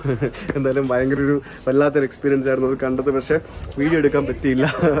കേട്ടോ. എന്തായാലും ഭയങ്കര ഒരു വല്ലാത്തൊരു എക്സ്പീരിയൻസ് ആയിരുന്നു അത് കണ്ടത്. പക്ഷെ വീഡിയോ എടുക്കാൻ പറ്റിയില്ല.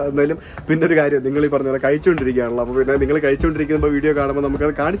 എന്തായാലും പിന്നെ ഒരു കാര്യം, നിങ്ങൾ ഈ പറഞ്ഞ പോലെ കഴിച്ചുകൊണ്ടിരിക്കുകയാണല്ലോ. അപ്പോൾ പിന്നെ നിങ്ങൾ കഴിച്ചുകൊണ്ടിരിക്കുമ്പോൾ വീഡിയോ കാണുമ്പോൾ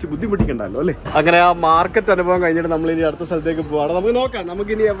നമുക്കത് കാണിച്ച് ബുദ്ധിമുട്ടിക്കണ്ടല്ലോ അല്ലേ. അങ്ങനെ ആ മാർക്കറ്റ് അനുഭവം കഴിഞ്ഞിട്ട് നമ്മൾ ഇനി അടുത്ത സ്ഥലത്തേക്ക് പോവാണ്. നമുക്ക് നോക്കാം,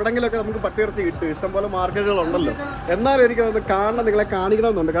 നമുക്ക് ഇനി എവിടെങ്കിലൊക്കെ നമുക്ക് പട്ടിയിറച്ചി കിട്ടും. ഇഷ്ടംപോലെ മാർക്കറ്റുകളുണ്ടല്ലോ. എന്നാലും എനിക്കതൊന്ന് കാണണം, നിങ്ങളെ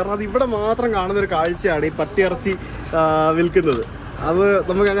കാണിക്കണമെന്നുണ്ട്. കാരണം അത് ഇവിടെ മാത്രം കാണുന്ന ഒരു കാഴ്ചയാണ് ഈ പട്ടിയിറച്ചി വിൽക്കുന്നത്. അത്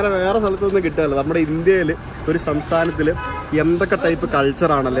നമുക്ക് അങ്ങനെ വേറെ സ്ഥലത്തൊന്നും കിട്ടുകയല്ല. നമ്മുടെ ഇന്ത്യയിൽ ഒരു സംസ്ഥാനത്തിൽ എന്തൊക്കെ ടൈപ്പ്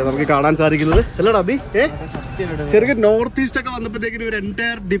കൾച്ചറാണല്ലേ നമുക്ക് കാണാൻ സാധിക്കുന്നത് അല്ലേടാ അബി? ശരിക്കും നോർത്ത് ഈസ്റ്റ് ഒക്കെ വന്നപ്പോഴത്തേക്കും ഒരു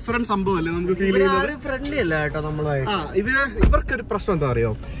എൻറ്റയർ ഡിഫറെന്റ് സംഭവമല്ലേ നമുക്ക് ഫീൽ ചെയ്യുന്നത്. ഫ്രണ്ട്ലി അല്ല കേട്ടോ നമ്മളായിട്ട്. ഇവർക്കൊരു പ്രശ്നം എന്താ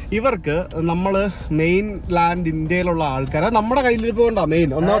അറിയോ, ഇവർക്ക് നമ്മള് മെയിൻ ലാൻഡ് ഇന്ത്യയിലുള്ള ആൾക്കാരെ നമ്മുടെ കയ്യിലിരിപ്പ് കൊണ്ടാ മെയിൻ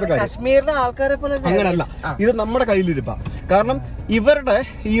ഒന്നാമത്തെ കാര്യം. കശ്മീരിലെ ആൾക്കാരെ പോലെ അങ്ങനല്ല, ഇത് നമ്മുടെ കയ്യിലിരിപ്പാ. കാരണം ഇവരുടെ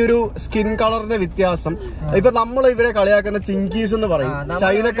ഈ ഒരു സ്കിൻ കളറിന്റെ വ്യത്യാസം, ഇപ്പൊ നമ്മൾ ഇവരെ കളിയാക്കുന്ന ചിങ്കീസ് എന്ന് പറയും,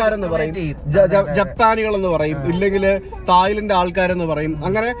 ചൈനക്കാരെന്ന് പറയും, ജപ്പാനികൾ എന്ന് പറയും, ഇല്ലെങ്കിൽ തായ്ലൻഡ് ആൾക്കാരെന്ന് പറയും.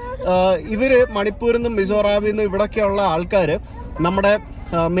 അങ്ങനെ ഇവര് മണിപ്പൂരിൽ നിന്നും മിസോറാമിൽ നിന്നും ഇവിടൊക്കെയുള്ള ആൾക്കാര് നമ്മുടെ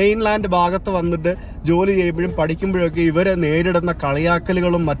മെയിൻലാൻഡ് ഭാഗത്ത് വന്നിട്ട് ജോലി ചെയ്യുമ്പോഴും പഠിക്കുമ്പോഴൊക്കെ ഇവരെ നേരിടുന്ന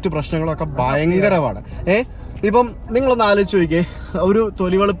കളിയാക്കലുകളും മറ്റു പ്രശ്നങ്ങളും ഒക്കെ ഭയങ്കരമാണ്. ഇപ്പം നിങ്ങളൊന്ന് ആലോചിച്ച് നോക്കിയേ, ഒരു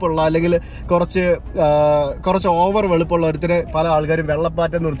തൊലി വെളുപ്പുള്ള അല്ലെങ്കിൽ കുറച്ച് ഓവർ വെളുപ്പുള്ള ഒരുത്തിനെ പല ആൾക്കാരും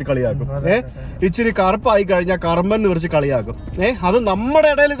വെള്ളപ്പാറ്റെന്ന് കുറിച്ച് കളിയാക്കും. ഇച്ചിരി കറുപ്പായി കഴിഞ്ഞാൽ കർമ്മൻ കുറിച്ച് കളിയാക്കും. അത് നമ്മുടെ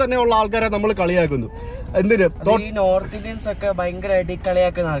ഇടയിൽ തന്നെ ഉള്ള ആൾക്കാരെ നമ്മൾ കളിയാക്കുന്നു. എന്തിന്? ഈ നോർത്ത് ഇന്ത്യൻസ് ഒക്കെ ഭയങ്കരമായിട്ട് ഈ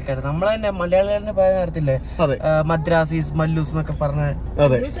കളിയാക്കുന്ന ആൾക്കാർ. നമ്മൾ തന്നെ മലയാളികളെ പറയാൻ അറിയത്തില്ലേ, മദ്രാസീസ്, മല്ലൂസ് എന്നൊക്കെ പറഞ്ഞ.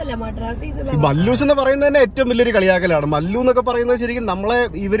 അതെ, മല്ലൂസ് എന്ന് പറയുന്നത് തന്നെ ഏറ്റവും വലിയൊരു കളിയാക്കലാണ്. മല്ലു എന്നൊക്കെ പറയുന്നത് ശരിക്കും നമ്മളെ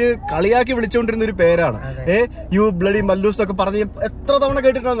ഇവര് കളിയാക്കി വിളിച്ചുകൊണ്ടിരുന്ന ഒരു പേരാണ്. യു ബ്ലഡി മല്ലൂസ് എന്നൊക്കെ പറഞ്ഞ് എത്ര തവണ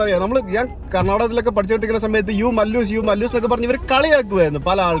കേട്ടിട്ടാണെന്ന് അറിയാം. ഞാൻ കർണാടകത്തിലൊക്കെ പഠിച്ചുകൊണ്ടിരിക്കുന്ന സമയത്ത് യു മല്ലൂസ് എന്നൊക്കെ പറഞ്ഞ് ഇവർ കളിയാക്കുമായിരുന്നു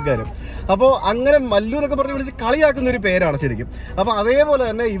പല ആൾക്കാരും. അപ്പോൾ അങ്ങനെ മല്ലു എന്നൊക്കെ പറഞ്ഞ് വിളിച്ച് കളിയാക്കുന്ന ഒരു പേരാണ് ശരിക്കും. അപ്പൊ അതേപോലെ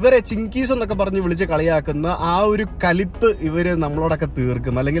തന്നെ ഇവരെ ചിങ്കീസ് എന്നൊക്കെ പറഞ്ഞ് വിളിച്ച് കളിയാക്കുന്ന ആ ഒരു കലിപ്പ് ഇവര് നമ്മളോടൊക്കെ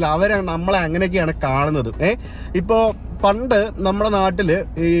തീർക്കും, അല്ലെങ്കിൽ നമ്മളെ അങ്ങനെയൊക്കെയാണ് കാണുന്നത്. ഇപ്പോ പണ്ട് നമ്മുടെ നാട്ടില്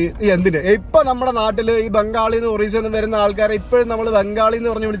ഇപ്പൊ നമ്മുടെ നാട്ടില് ഈ ബംഗാളിൽ നിന്ന് ഒറീസയിൽ നിന്ന് വരുന്ന ആൾക്കാരെ ഇപ്പോഴും നമ്മൾ ബംഗാളി എന്ന്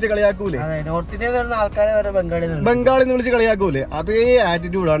പറഞ്ഞ് വിളിച്ച് കളിയാക്കൂലേ, നോർത്ത് ഇന്ത്യയിൽ വരുന്ന ആൾക്കാരെ വരെ ബംഗാളി എന്ന് വിളിച്ച് കളിയാക്കൂലേ, അതേ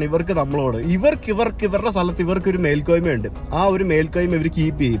ആറ്റിറ്റ്യൂഡാണ് ഇവർക്ക് നമ്മളോട്. ഇവരുടെ സ്ഥലത്ത് ഇവർക്കൊരു മേൽക്കോയ്മയുണ്ട്. ആ ഒരു മേൽക്കോയ്മ ഇവർ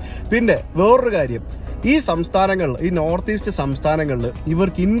കീപ്പ് ചെയ്യും. പിന്നെ വേറൊരു കാര്യം, ഈ സംസ്ഥാനങ്ങളിൽ, ഈ നോർത്ത് ഈസ്റ്റ് സംസ്ഥാനങ്ങളിൽ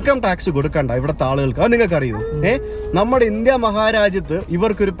ഇവർക്ക് ഇൻകം ടാക്സ് കൊടുക്കണ്ട ഇവിടുത്തെ ആളുകൾക്ക്. അത് നിങ്ങൾക്ക് അറിയൂ? നമ്മുടെ ഇന്ത്യ മഹാരാജ്യത്ത്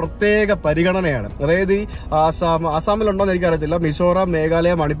ഇവർക്കൊരു പ്രത്യേക പരിഗണനയാണ്. അതായത് ഈ ആസാമിലുണ്ടോന്ന് എനിക്കറിയത്തില്ല, മിസോറാം,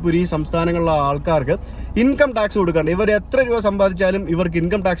 മേഘാലയ, മണിപ്പൂർ ഈ സംസ്ഥാനങ്ങളിലുള്ള ആൾക്കാർക്ക് ഇൻകം ടാക്സ് കൊടുക്കണ്ട. ഇവർ എത്ര രൂപ സമ്പാദിച്ചാലും ഇവർക്ക്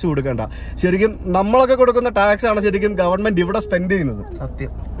ഇൻകം ടാക്സ് കൊടുക്കണ്ട. ശരിക്കും നമ്മളൊക്കെ കൊടുക്കുന്ന ടാക്സ് ആണ് ശരിക്കും ഗവൺമെന്റ് ഇവിടെ സ്പെൻഡ് ചെയ്യുന്നത്.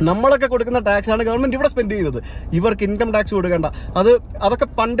 സത്യം, നമ്മളൊക്കെ കൊടുക്കുന്ന ടാക്സ് ആണ് ഗവൺമെന്റ് ഇവിടെ സ്പെൻഡ് ചെയ്യുന്നത്. ഇവർക്ക് ഇൻകം ടാക്സ് കൊടുക്കണ്ട. അതൊക്കെ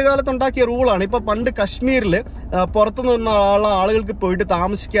പണ്ട് കാലത്ത് ഉണ്ടാക്കിയ റൂളാണ്. ഇപ്പൊ പണ്ട് കശ്മീരിൽ പുറത്തുനിന്നുള്ള ആളുകൾക്ക് പോയിട്ട്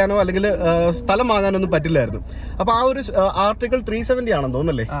താമസിക്കാനോ അല്ലെങ്കിൽ സ്ഥലം വാങ്ങാനോ ഒന്നും പറ്റില്ലായിരുന്നു. അപ്പൊ ആ ഒരു ആർട്ടിക്കിൾ 370 ആണെന്ന്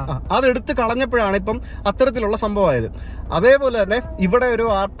തോന്നുന്നല്ലേ, അതെടുത്ത് കളഞ്ഞപ്പോഴാണ് ഇപ്പം അത്തരത്തിലുള്ള സംഭവമായത്. അതേപോലെ തന്നെ ഇവിടെ ഒരു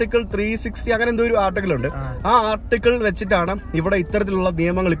ആർട്ടിക്കിൾ 360 അങ്ങനെ എന്തോ ഒരു ആർട്ടിക്കിൾ ഉണ്ട്. ആ ആർട്ടിക്കിൾ വെച്ചിട്ടാണ് ഇവിടെ ഇത്തരത്തിലുള്ള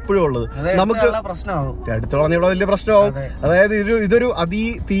നിയമങ്ങൾ ഇപ്പോഴും ഉള്ളത്. നമുക്ക് എടുത്തു കളഞ്ഞ ഇവിടെ വലിയ പ്രശ്നമാവും. അതായത് ഇതൊരു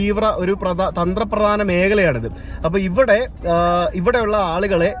അതിതീവ്ര ഒരു തന്ത്രപ്രധാന മേഖലയാണിത്. അപ്പൊ ഇവിടെയുള്ള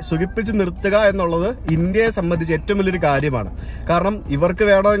ആളുകളെ സുഖിപ്പിച്ച് നിർത്തുക എന്നുള്ളത് ഇന്ത്യയെ സംബന്ധിച്ച് ഏറ്റവും വലിയൊരു കാര്യമാണ്. കാരണം ഇവർക്ക്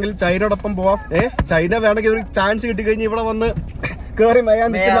വേണമെങ്കിൽ ചൈനയോടൊപ്പം പോവാം. ചൈന വേണമെങ്കിൽ ഒരു ചാൻസ് കിട്ടിക്കഴിഞ്ഞാൽ ഇവിടെ വന്ന് കയറി മേയാൻ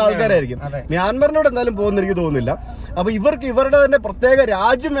നിൽക്കുന്ന ആൾക്കാരായിരിക്കും. മ്യാൻമറിനോട് എന്തായാലും പോകുന്ന എനിക്ക് തോന്നുന്നില്ല. അപ്പൊ ഇവർക്ക് ഇവരുടെ തന്നെ പ്രത്യേക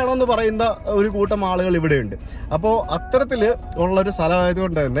രാജ്യം വേണമെന്ന് പറയുന്ന ഒരു കൂട്ടം ആളുകൾ ഇവിടെയുണ്ട്. അപ്പോൾ അത്തരത്തില് ഉള്ളൊരു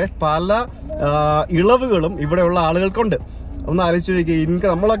സ്ഥലമായതുകൊണ്ട് തന്നെ പല ഇളവുകളും ഇവിടെയുള്ള ആളുകൾക്കുണ്ട്. ഒന്ന് ആലോചിച്ച് നോക്കിയാൽ ഇൻകം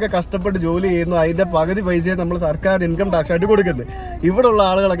നമ്മളൊക്കെ കഷ്ടപ്പെട്ട് ജോലി ചെയ്യുന്നു, അതിന്റെ പകുതി പൈസയെ നമ്മൾ സർക്കാർ ഇൻകം ടാക്സ് ആയിട്ട് കൊടുക്കുന്നത്. ഇവിടെ ഉള്ള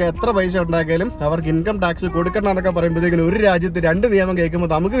ആളുകളൊക്കെ എത്ര പൈസ ഉണ്ടാക്കിയാലും അവർക്ക് ഇൻകം ടാക്സ് കൊടുക്കണം എന്നൊക്കെ പറയുമ്പോഴത്തേക്കും ഒരു രാജ്യത്ത് 2 നിയമം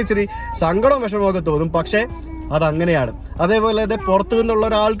കേൾക്കുമ്പോൾ നമുക്ക് ഇച്ചിരി സങ്കടവും വിഷമമൊക്കെ തോന്നും. പക്ഷേ അതങ്ങനെയാണ്. അതേപോലെ തന്നെ പുറത്തു നിന്നുള്ള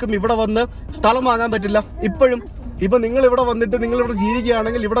ഒരാൾക്കും ഇവിടെ വന്ന് സ്ഥലം വാങ്ങാൻ പറ്റില്ല. ഇപ്പൊ നിങ്ങൾ ഇവിടെ വന്നിട്ട് നിങ്ങൾ ഇവിടെ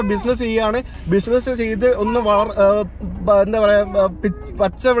ജീവിക്കുകയാണെങ്കിൽ ഇവിടെ ബിസിനസ് ചെയ്യുകയാണ്, ബിസിനസ് ചെയ്ത് ഒന്ന് എന്താ പറയാ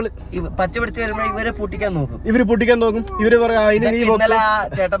പച്ച പിടിച്ച് വരുമ്പോ ഇവര് പൊട്ടിക്കാൻ നോക്കും. ഇവര് പറയാ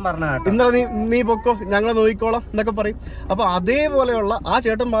ചേട്ടൻ പറഞ്ഞ ഇന്നലെ നീ പൊക്കോ, ഞങ്ങളെ നോക്കിക്കോളാം എന്നൊക്കെ പറയും. അപ്പൊ അതേപോലെയുള്ള ആ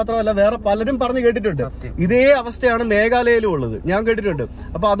ചേട്ടൻ മാത്രമല്ല വേറെ പലരും പറഞ്ഞു കേട്ടിട്ടുണ്ട്. ഇതേ അവസ്ഥയാണ് മേഘാലയയിലും ഉള്ളത്, ഞാൻ കേട്ടിട്ടുണ്ട്.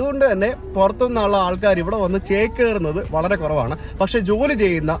 അപ്പൊ അതുകൊണ്ട് തന്നെ പുറത്തുനിന്നുള്ള ആൾക്കാർ ഇവിടെ വന്ന് ചേക്കേറുന്നത് വളരെ കുറവാണ്. പക്ഷെ ജോലി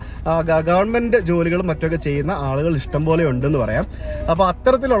ചെയ്യുന്ന ഗവൺമെന്റ് ജോലികളും മറ്റൊക്കെ ചെയ്യുന്ന ആളുകൾ ഇഷ്ടം പോലെ ഉണ്ടെന്ന് പറയാം. അപ്പൊ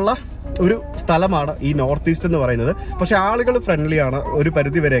അത്തരത്തിലുള്ള ഒരു സ്ഥലമാണ് ഈ നോർത്ത് ഈസ്റ്റ് എന്ന് പറയുന്നത്. പക്ഷെ ആളുകൾ ഫ്രണ്ട്ലി ആണ് ഒരു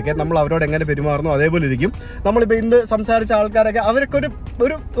പരിധി വരെയൊക്കെ. നമ്മൾ അവരോട് എങ്ങനെ പെരുമാറുന്നു അതേപോലെ ഇരിക്കും. നമ്മളിപ്പോ ഇന്ന് സംസാരിച്ച ആൾക്കാരൊക്കെ അവരൊക്കെ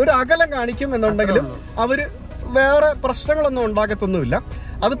ഒരു അകലം കാണിക്കും എന്നുണ്ടെങ്കിലും അവര് വേറെ പ്രശ്നങ്ങളൊന്നും ഉണ്ടാക്കത്തൊന്നുമില്ല.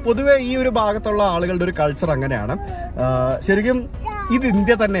 അത് പൊതുവെ ഈ ഒരു ഭാഗത്തുള്ള ആളുകളുടെ ഒരു കൾച്ചർ അങ്ങനെയാണ്. ശരിക്കും ഇത്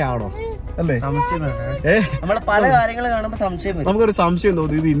ഇന്ത്യ തന്നെയാണോ അല്ലേ? പല കാര്യങ്ങൾ കാണുമ്പോ നമുക്കൊരു സംശയം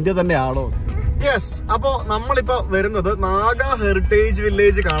തോന്നി, ഇത് ഇന്ത്യ തന്നെയാണോ? യെസ്. അപ്പോ നമ്മളിപ്പോ വരുന്നത് നാഗ ഹെറിറ്റേജ്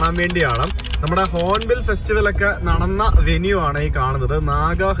വില്ലേജ് കാണാൻ വേണ്ടിയാണ്. നമ്മുടെ ഹോൺബിൽ ഫെസ്റ്റിവൽ ഒക്കെ നടന്ന വെന്യൂ ആണ് ഈ കാണുന്നത്,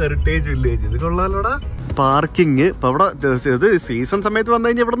 നാഗ ഹെറിറ്റേജ് വില്ലേജ്. ഇത് കൊള്ളാലോടാ. പാർക്കിംഗ് ഇപ്പൊ ഇവിടെ ഇത് സീസൺ സമയത്ത് വന്നു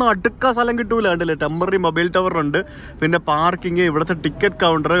കഴിഞ്ഞാൽ ഇവിടെ നിന്ന് അടുക്ക സ്ഥലം കിട്ടൂല. കണ്ടില്ലേ, ടെമ്പററി മൊബൈൽ ടവർ ഉണ്ട്. പിന്നെ പാർക്കിംഗ്, ഇവിടുത്തെ ടിക്കറ്റ്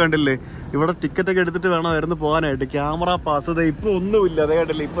കൗണ്ടർ കണ്ടില്ലേ, ഇവിടെ ടിക്കറ്റ് ഒക്കെ എടുത്തിട്ട് വേണമായിരുന്നു പോകാനായിട്ട്. ക്യാമറ പാസ് ഇപ്പൊ ഒന്നുമില്ല. അതേ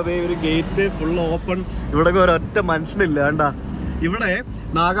കണ്ടില്ലേ, ഇപ്പൊ ഒരു ഗേറ്റ് ഫുൾ ഓപ്പൺ. ഇവിടെ ഒരൊറ്റ മനുഷ്യനില്ല. കണ്ടാ, ഇവിടെ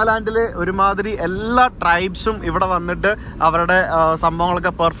നാഗാലാൻഡില് ഒരുമാതിരി എല്ലാ ട്രൈബ്സും ഇവിടെ വന്നിട്ട് അവരുടെ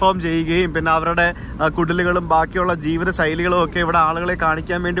സംഭവങ്ങളൊക്കെ പെർഫോം ചെയ്യുകയും പിന്നെ അവരുടെ കുടിലുകളും ബാക്കിയുള്ള ജീവിത ശൈലികളും ഒക്കെ ഇവിടെ ആളുകളെ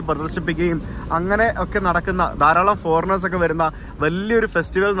കാണിക്കാൻ വേണ്ടി പ്രദർശിപ്പിക്കുകയും അങ്ങനെ ഒക്കെ നടക്കുന്ന ധാരാളം ഫോറിനേഴ്സ് ഒക്കെ വരുന്ന വലിയൊരു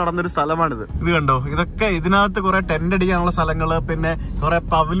ഫെസ്റ്റിവൽ നടന്നൊരു സ്ഥലമാണിത്. ഇത് കണ്ടോ, ഇതൊക്കെ ഇതിനകത്ത് കുറെ ടെന്റ് അടിക്കാനുള്ള സ്ഥലങ്ങള്, പിന്നെ കുറെ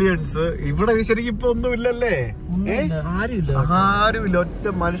പവലിയൻസ്. ഇവിടെ ശരിക്കും ഇപ്പൊ ഒന്നുമില്ലല്ലേ, ആരുമില്ല, ഒറ്റ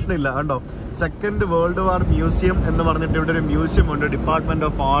മനുഷ്യനില്ല. കണ്ടോ, സെക്കൻഡ് വേൾഡ് വാർ മ്യൂസിയം എന്ന് പറഞ്ഞിട്ട് ഇവിടെ ഒരു മ്യൂസിയം ഉണ്ട്, department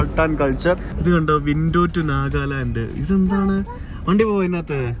of art and culture. ഇത് കണ്ടോ, വിൻഡോ ടു നാഗാലാൻഡ്. ഇതെന്താണ്, വണ്ടി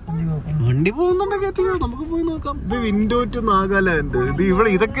പോകുന്നതിനകത്ത് വണ്ടി പോകുന്നുണ്ടെങ്കിൽ നമുക്ക് പോയി നോക്കാം. ഇത് വിൻഡോ ടു നാഗാലാൻഡ്. ഇത്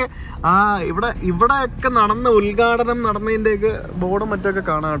ഇതൊക്കെ ഇവിടെയൊക്കെ നടന്ന ഉദ്ഘാടനം നടന്നതിന്റെയൊക്കെ ബോർഡും മറ്റൊക്കെ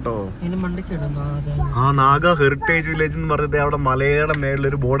കാണാം കേട്ടോ. നാഗ ഹെറിറ്റേജ് വില്ലേജ് എന്ന് പറഞ്ഞത് അവിടെ മലയുടെ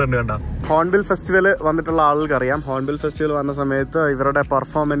മേളിലൊരു ബോർഡ് ഉണ്ട് കണ്ട. ഹോൺബിൽ ഫെസ്റ്റിവൽ വന്നിട്ടുള്ള ആളുകൾക്ക് അറിയാം. ഹോൺബിൽ ഫെസ്റ്റിവൽ വന്ന സമയത്ത് ഇവരുടെ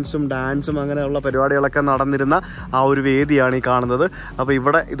പെർഫോമൻസും ഡാൻസും അങ്ങനെയുള്ള പരിപാടികളൊക്കെ നടന്നിരുന്ന ആ ഒരു വേദിയാണ് ഈ കാണുന്നത്. അപ്പോൾ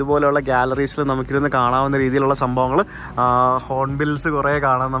ഇവിടെ ഇതുപോലെയുള്ള ഗാലറീസിൽ നമുക്കിരുന്ന് കാണാവുന്ന രീതിയിലുള്ള സംഭവങ്ങൾ ഹോൺബിൽസ് കുറേ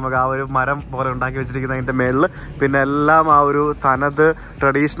കാണാം നമുക്ക്. ആ ഒരു മരം പോലെ ഉണ്ടാക്കി വെച്ചിരിക്കുന്ന അതിൻ്റെ മേളിൽ പിന്നെ എല്ലാം ആ ഒരു തനത്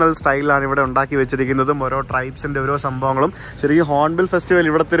ട്രഡീഷണൽ സ്റ്റൈലാണ് ഇവിടെ ഉണ്ടാക്കി വെച്ചിരിക്കുന്നതും ഓരോ ട്രൈബ്സിൻ്റെ ഓരോ സംഭവങ്ങളും. ശരിക്കും ഹോൺബിൽ ഫെസ്റ്റിവൽ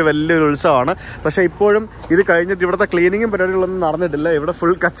ഇവിടുത്തെ ഒരു വലിയൊരു ഉത്സവമാണ്. പക്ഷേ ഇപ്പോഴും ഇത് കഴിഞ്ഞിട്ട് ഇവിടുത്തെ ക്ലീനിങ്ങും പരിപാടികളൊന്നും നടന്നിട്ടില്ല. ഇവിടെ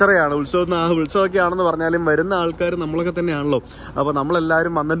ഫുൾ കച്ചറയാണ്. ഉത്സവമൊക്കെ ആണെന്ന് പറഞ്ഞാലും വരുന്ന ആൾക്കാർ നമ്മളൊക്കെ തന്നെയാണല്ലോ. അപ്പോൾ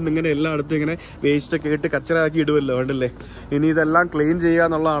നമ്മളെല്ലാവരും വന്നിട്ട് ഇങ്ങനെ എല്ലായിടത്തും ഇങ്ങനെ വേസ്റ്റൊക്കെ ഇട്ട് കച്ചറയാക്കി ഇടുമല്ലോ, വേണ്ടല്ലേ. ഇനി ഇതെല്ലാം ക്ലീൻ ചെയ്യുക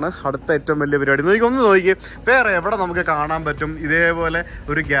എന്നുള്ളതാണ് അടുത്ത ഏറ്റവും വലിയ പരിപാടി. നോക്കി വേറെ എവിടെ നമുക്ക് കാണാൻ പറ്റും ഇതേപോലെ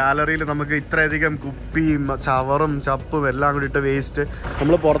ഒരു ഗാലറിയിൽ നമുക്ക് ഇത്രയധികം കുപ്പിയും ചവറും ചപ്പും എല്ലാം കൂടി ഇട്ട് വേസ്റ്റ്.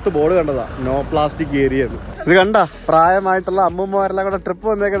 നമ്മൾ പുറത്ത് ബോർഡ് കണ്ടതാ, നോ പ്ലാസ്റ്റിക് ഏരിയ. ഇത് കണ്ട, പ്രായമായിട്ടുള്ള അമ്മൂമ്മമാരെല്ലാം കൂടെ ട്രിപ്പ്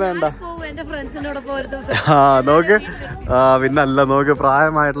വന്നേക്കുന്നത് കണ്ട. നോക്ക്, പിന്നല്ല, നോക്ക്,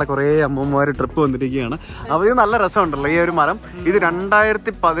 പ്രായമായിട്ടുള്ള കുറേ അമ്മൂമ്മമാർ ട്രിപ്പ് വന്നിരിക്കുകയാണ്. അപ്പോൾ ഇത് നല്ല രസമുണ്ടല്ലോ ഈ ഒരു മരം. ഇത്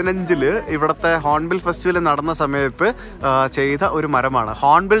 2015 ഇവിടുത്തെ ഹോൺബിൽ ഫെസ്റ്റിവൽ നടന്ന സമയത്ത് ചെയ്ത ഒരു മരമാണ്.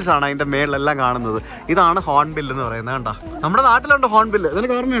 ഹോൺബിൽസ് ആണ് അതിന്റെ മേളിലെല്ലാം കാണുന്നത്. ഇതാണ് ഹോൺബിൽ എന്ന് പറയുന്നത്. കണ്ട, നമ്മുടെ നാട്ടിലുണ്ട് ഹോൺബിൽ,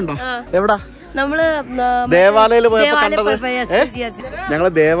 നിനക്ക് ഓർമ്മയുണ്ടോ? എവിടാ? നമ്മള് ദേവാലയിൽ പോയപ്പോ കണ്ടത്. ഞങ്ങള്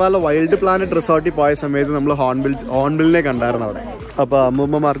ദേവാല വൈൽഡ് പ്ലാനറ്റ് റിസോർട്ടിൽ പോയ സമയത്ത് നമ്മൾ ഹോൺബിലിനെ കണ്ടായിരുന്നു അവിടെ. അപ്പൊ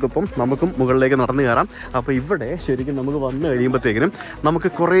അമ്മൂമ്മമാർക്കൊപ്പം നമുക്കും മുകളിലേക്ക് നടന്നു കയറാം. അപ്പൊ ഇവിടെ ശരിക്കും നമുക്ക് വന്നു കഴിയുമ്പോഴത്തേക്കിനും നമുക്ക്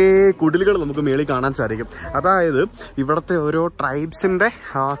കുറേ കുടിലുകൾ നമുക്ക് മേളിൽ കാണാൻ സാധിക്കും. അതായത് ഇവിടുത്തെ ഓരോ ട്രൈബ്സിന്റെ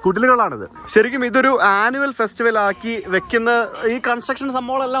കുടിലുകളാണിത്. ശരിക്കും ഇതൊരു ആനുവൽ ഫെസ്റ്റിവൽ ആക്കി വെക്കുന്ന ഈ കൺസ്ട്രക്ഷൻ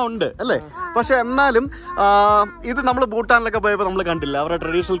സംഭവങ്ങളെല്ലാം ഉണ്ട് അല്ലേ. പക്ഷെ എന്നാലും ഇത് നമ്മൾ ഭൂട്ടാനിലൊക്കെ പോയപ്പോൾ നമ്മൾ കണ്ടില്ല, അവരുടെ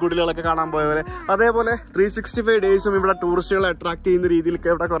ട്രഡീഷണൽ കുടിലുകളൊക്കെ കാണാൻ പോയവരെ. അതേപോലെ 365 ഡേയ്സും ഇവിടെ ടൂറിസ്റ്റുകളെ അട്രാക്ട് ചെയ്യുന്ന രീതിയിലൊക്കെ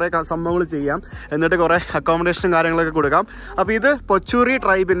ഇവിടെ കുറേ സംഭവങ്ങൾ ചെയ്യാം. എന്നിട്ട് കുറേ അക്കോമഡേഷനും കാര്യങ്ങളൊക്കെ കൊടുക്കാം. അപ്പോൾ ഇത് പൊച്ചൂറി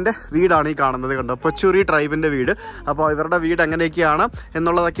ട്രൈബിൻ്റെ വീടാണ് ഈ കാണുന്നത്. കണ്ടോ, പൊച്ചൂറി ട്രൈബിൻ്റെ വീട്. അപ്പോൾ ഇവരുടെ വീട് എങ്ങനെയൊക്കെയാണ്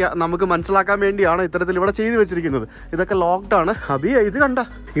എന്നുള്ളതൊക്കെ നമുക്ക് മനസ്സിലാക്കാൻ വേണ്ടിയാണ് ഇത്തരത്തിൽ ഇവിടെ ചെയ്തു വെച്ചിരിക്കുന്നത്. ഇതൊക്കെ ലോക്ക്ഡാണ്. ഇത് കണ്ട,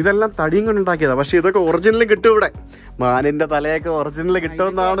 ഇതെല്ലാം തടിയും കൊണ്ടുണ്ടാക്കിയതാണ്. പക്ഷേ ഇതൊക്കെ ഒറിജിനൽ കിട്ടും ഇവിടെ. മാനിൻ്റെ തലയൊക്കെ ഒറിജിനൽ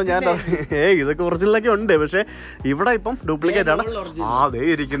കിട്ടുമെന്നാണ് ഞാൻ ഇതൊക്കെ ഒറിജിനലൊക്കെ ഉണ്ട്. പക്ഷേ ഇവിടെ ഇപ്പം ഡ്യൂപ്ലിക്കേറ്റ് ആണ്. അതേ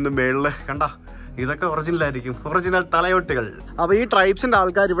ഇരിക്കുന്നു മേളില്. കണ്ട, ഇതൊക്കെ ഒറിജിനൽ ആയിരിക്കും, ഒറിജിനൽ തലയോട്ടികൾ. അപ്പൊ ഈ ട്രൈബ്സിന്റെ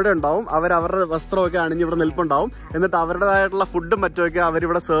ആൾക്കാർ ഇവിടെ ഉണ്ടാവും. അവരുടെ വസ്ത്രമൊക്കെ അണിഞ്ഞ് ഇവിടെ നിൽപ്പുണ്ടാവും. എന്നിട്ട് അവരുടേതായിട്ടുള്ള ഫുഡും മറ്റുമൊക്കെ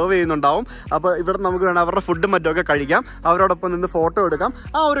അവരിവിടെ സെർവ് ചെയ്യുന്നുണ്ടാവും. അപ്പൊ ഇവിടെ നമുക്ക് വേണം അവരുടെ ഫുഡും മറ്റുമൊക്കെ കഴിക്കാം, അവരോടൊപ്പം നിന്ന് ഫോട്ടോ എടുക്കാം.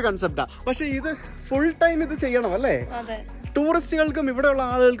 ആ ഒരു കൺസെപ്റ്റാണ്. പക്ഷെ ഇത് ഫുൾ ടൈം ഇത് ചെയ്യണം അല്ലേ? ടൂറിസ്റ്റുകൾക്കും ഇവിടെയുള്ള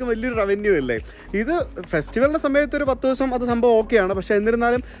ആളുകൾക്കും വലിയൊരു റവന്യൂ അല്ലേ ഇത്. ഫെസ്റ്റിവലിന്റെ സമയത്ത് ഒരു 10 ദിവസം അത് സംഭവം ഓക്കെയാണ്. പക്ഷെ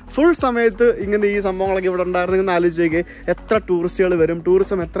എന്നിരുന്നാലും ഫുൾ സമയത്ത് ഇങ്ങനെ ഈ സംഭവങ്ങളൊക്കെ ഇവിടെ ഉണ്ടായിരുന്നെങ്കിൽ ആലോചിച്ചേക്ക് എത്ര ടൂറിസ്റ്റുകൾ വരും.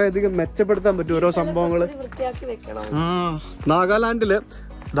 ടൂറിസം എത്രയധികം മെച്ചപ്പെടുത്താൻ പറ്റും ഓരോ സംഭവങ്ങൾ. നാഗാലാൻഡില്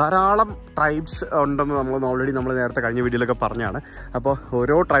ധാരാളം ട്രൈബ്സ് ഉണ്ടെന്ന് നമ്മൾ നേരത്തെ കഴിഞ്ഞ വീഡിയോയിലൊക്കെ പറഞ്ഞാണ്. അപ്പോൾ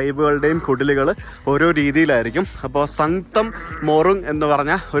ഓരോ ട്രൈബുകളുടെയും കുടിലുകൾ ഓരോ രീതിയിലായിരിക്കും. അപ്പോൾ സംഗ്തം മോറുങ് എന്ന്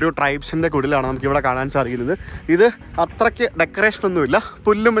പറഞ്ഞ ഒരു ട്രൈബ്സിൻ്റെ കുടിലാണ് നമുക്കിവിടെ കാണാൻ സാധിക്കുന്നത്. ഇത് അത്രയ്ക്ക് ഡെക്കറേഷനൊന്നുമില്ല,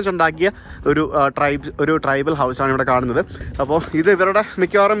 പുല്ലും വെച്ചുണ്ടാക്കിയ ഒരു ട്രൈബൽ ഹൗസാണ് ഇവിടെ കാണുന്നത്. അപ്പോൾ ഇത് ഇവരുടെ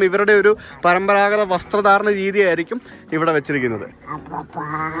മിക്കവാറും ഇവരുടെ ഒരു പരമ്പരാഗത വസ്ത്രധാരണ രീതിയായിരിക്കും ഇവിടെ വെച്ചിരിക്കുന്നത്.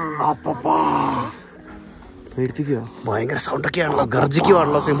 ഭയങ്കര സൗണ്ടൊക്കെയാണല്ലോ,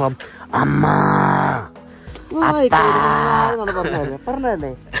 ഗർജിക്കുവാണല്ലോ സിംഹം. അമ്മ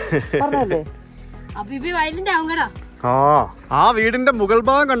ആ വീടിന്റെ മുകൾ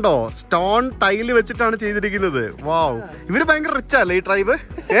ഭാഗം കണ്ടോ, സ്റ്റോൺ ടൈല് വെച്ചിട്ടാണ് ചെയ്തിരിക്കുന്നത്. വാവ്, ഇവര് ഭയങ്കര റിച്ച് അല്ലേ ഈ ട്രൈബ്?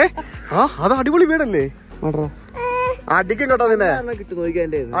 അത് അടിപൊളി വീടല്ലേ. അടിക്കും കേട്ടോ, നിന്നെ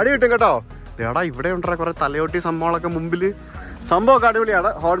അടി കിട്ടും കേട്ടോ. എടാ ഇവിടെ ഉണ്ടാ കുറെ തലയോട്ടി സംഭവങ്ങളൊക്കെ മുമ്പില്. സംഭവമൊക്കെ അടിപൊളിയാണ്.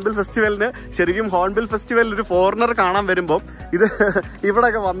 ഹോൺബിൽ ഫെസ്റ്റിവലിന് ശരിക്കും ഹോൺബിൽ ഫെസ്റ്റിവലിൽ ഒരു ഫോറിനർ കാണാൻ വരുമ്പോൾ ഇത്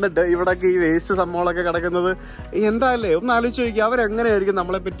ഇവിടെയൊക്കെ വന്നിട്ട് ഇവിടെയൊക്കെ ഈ വേസ്റ്റ് സംഭവങ്ങളൊക്കെ കിടക്കുന്നത് എന്തായാലേ ഒന്ന് ആലോചിച്ച് നോക്കി. അവരെങ്ങനെയായിരിക്കും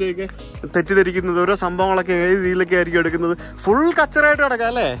നമ്മളെ പറ്റിയൊക്കെ തെറ്റിദ്ധരിക്കുന്നത്, ഓരോ സംഭവങ്ങളൊക്കെ ഏത് രീതിയിലൊക്കെ ആയിരിക്കും എടുക്കുന്നത്. ഫുൾ കച്ചറായിട്ട് കിടക്കാം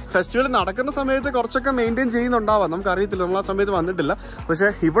അല്ലേ. ഫെസ്റ്റിവൽ നടക്കുന്ന സമയത്ത് കുറച്ചൊക്കെ മെയിൻറ്റെയിൻ ചെയ്യുന്നുണ്ടാവാം, നമുക്കറിയത്തില്ല, നമ്മൾ ആ സമയത്ത് വന്നിട്ടില്ല. പക്ഷെ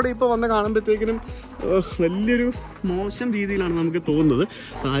ഇവിടെ ഇപ്പോൾ വന്ന് കാണുമ്പോഴത്തേക്കിനും വലിയൊരു മോശം രീതിയിലാണ് നമുക്ക് തോന്നുന്നത്.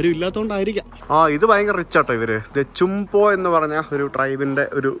 ആരും ഇല്ലാത്തതുകൊണ്ടായിരിക്കാം. ഇത് ഭയങ്കര റിച്ച് ആട്ടോ ഇവര്. ചുംപോ എന്ന് പറഞ്ഞ ഒരു ട്രൈബിന്റെ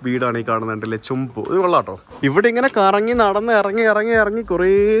ഒരു വീടാണ് ഈ കാണുന്നുണ്ടല്ലേ, ചുംപു. ഇത് കൊള്ളാട്ടോ. ഇവിടെ ഇങ്ങനെ കറങ്ങി നടന്ന് ഇറങ്ങി കുറേ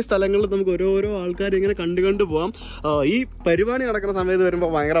സ്ഥലങ്ങളിൽ നമുക്ക് ഓരോരോ ആൾക്കാർ ഇങ്ങനെ കണ്ടു പോവാം. ഈ പരിപാടി നടക്കുന്ന സമയത്ത്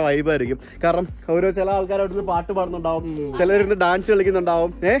വരുമ്പോൾ ഭയങ്കര വൈബായിരിക്കും. കാരണം ചില ആൾക്കാർ അവിടുന്ന് പാട്ട് പാടുന്നുണ്ടാവും, ചിലരിന്ന് ഡാൻസ്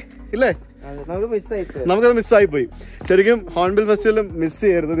കളിക്കുന്നുണ്ടാവും. ഇല്ലേ, നമുക്കത് മിസ്സായി പോയി. ശരിക്കും ഹോൺബിൽ ഫെസ്റ്റിവലും മിസ്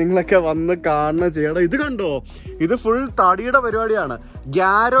ചെയ്യരുത്. നിങ്ങളൊക്കെ വന്ന് കാണുക ചെയ്യണം. ഇത് കണ്ടോ, ഇത് ഫുൾ തടിയുടെ പരിപാടിയാണ്.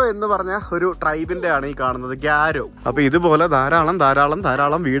 ഗ്യാരോ എന്ന് പറഞ്ഞ ഒരു ട്രൈബിന്റെ ആണ് ഈ കാണുന്നത്, ഗ്യാരോ. അപ്പൊ ഇതുപോലെ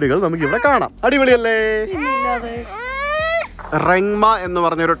ധാരാളം വീടുകൾ നമുക്ക് ഇവിടെ കാണാം. അടിപൊളിയല്ലേ. റെങ്മ എന്ന്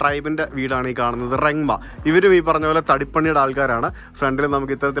പറഞ്ഞൊരു ട്രൈബിന്റെ വീടാണ് ഈ കാണുന്നത്. റെങ്മ ഇവരും ഈ പറഞ്ഞ പോലെ തടിപ്പണിയുടെ ആൾക്കാരാണ്. ഫ്രണ്ടിൽ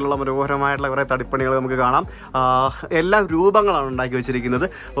നമുക്ക് ഇത്തരത്തിലുള്ള മനോഹരമായിട്ടുള്ള കുറേ തടിപ്പണികൾ നമുക്ക് കാണാം. എല്ലാ രൂപങ്ങളാണ് ഉണ്ടാക്കി വെച്ചിരിക്കുന്നത്,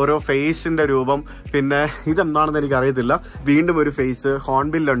 ഓരോ ഫേസിന്റെ രൂപം. പിന്നെ ഇതെന്താണെന്ന് എനിക്കറിയത്തില്ല. വീണ്ടും ഒരു ഫേസ്,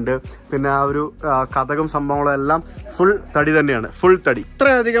 ഹോൺബില്ലുണ്ട്, പിന്നെ ആ ഒരു കഥകം സംഭവങ്ങളും എല്ലാം ഫുൾ തടി തന്നെയാണ്, ഫുൾ തടി.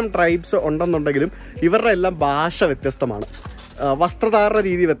 ഇത്രയധികം ട്രൈബ്സ് ഉണ്ടെന്നുണ്ടെങ്കിലും ഇവരുടെ എല്ലാം ഭാഷ വ്യത്യസ്തമാണ്, വസ്ത്രധാരണ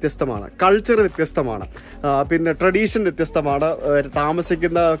രീതി വ്യത്യസ്തമാണ്, കൾച്ചർ വ്യത്യസ്തമാണ്, പിന്നെ ട്രഡീഷൻ വ്യത്യസ്തമാണ്,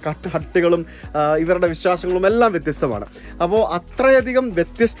 താമസിക്കുന്ന ഹട്ടുകളും ഇവരുടെ വിശ്വാസങ്ങളും എല്ലാം വ്യത്യസ്തമാണ്. അപ്പോൾ അത്രയധികം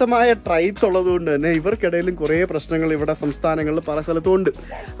വ്യത്യസ്തമായ ട്രൈബ്സ് ഉള്ളതുകൊണ്ട് തന്നെ ഇവർക്കിടയിലും കുറേ പ്രശ്നങ്ങൾ ഇവിടെ സംസ്ഥാനങ്ങളിൽ പല സ്ഥലത്തും ഉണ്ട്.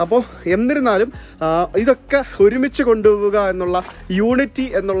 അപ്പോൾ എന്നിരുന്നാലും ഇതൊക്കെ ഒരുമിച്ച് കൊണ്ടുപോവുക എന്നുള്ള യൂണിറ്റി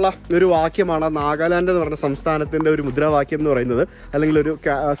എന്നുള്ള ഒരു വാക്യമാണ് നാഗാലാൻഡ് എന്ന് പറഞ്ഞ സംസ്ഥാനത്തിൻ്റെ ഒരു മുദ്രാവാക്യം എന്ന് പറയുന്നത്, അല്ലെങ്കിൽ ഒരു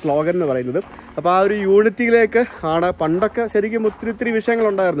സ്ലോഗൻ എന്ന് പറയുന്നത്. അപ്പോൾ ആ ഒരു യൂണിറ്റിയിലേക്ക് ആണ് പണ്ടൊക്കെ ശരിക്കും ഒത്തിരി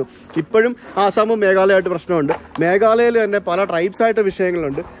വിഷയങ്ങളുണ്ടായിരുന്നു. ഇപ്പോഴും ആസാമും മേഘാലയമായിട്ട് പ്രശ്നമുണ്ട്, മേഘാലയയിൽ തന്നെ പല ട്രൈബ്സായിട്ട്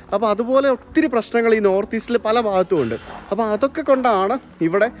വിഷയങ്ങളുണ്ട്. അപ്പോൾ അതുപോലെ ഒത്തിരി പ്രശ്നങ്ങൾ ഈ നോർത്ത് ഈസ്റ്റിൽ പല ഭാഗത്തും ഉണ്ട്. അപ്പോൾ അതൊക്കെ കൊണ്ടാണ്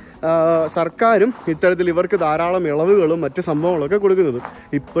ഇവിടെ സർക്കാരും ഇത്തരത്തിൽ ഇവർക്ക് ധാരാളം ഇളവുകളും മറ്റ് സംഭവങ്ങളൊക്കെ കൊടുക്കുന്നത്.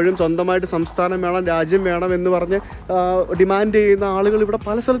 ഇപ്പോഴും സ്വന്തമായിട്ട് സംസ്ഥാനം വേണം, രാജ്യം വേണം എന്ന് പറഞ്ഞ് ഡിമാൻഡ് ചെയ്യുന്ന ആളുകൾ ഇവിടെ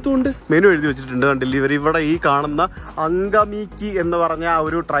പല സ്ഥലത്തും ഉണ്ട്. മെനു എഴുതി വെച്ചിട്ടുണ്ട് കണ്ടില്ല. ഇവർ ഇവിടെ ഈ കാണുന്ന അങ്കമീക്കി എന്ന് പറഞ്ഞ ആ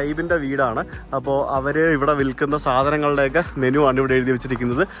ഒരു ട്രൈബിൻ്റെ വീടാണ്. അപ്പോൾ അവർ ഇവിടെ വിൽക്കുന്ന സാധനങ്ങളുടെയൊക്കെ മെനു ആണ് ഇവിടെ എഴുതി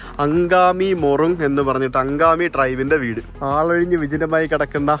വെച്ചിരിക്കുന്നത്. അങ്കാമി മൊറുങ് എന്ന് പറഞ്ഞിട്ട് അങ്കാമി ട്രൈബിൻ്റെ വീട്. ആളൊഴിഞ്ഞ് വിജനമായി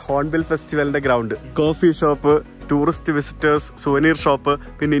കിടക്കുന്ന hornbill ഫെസ്റ്റിവലിൻ്റെ ground, coffee shop, tourist visitors, souvenir shop,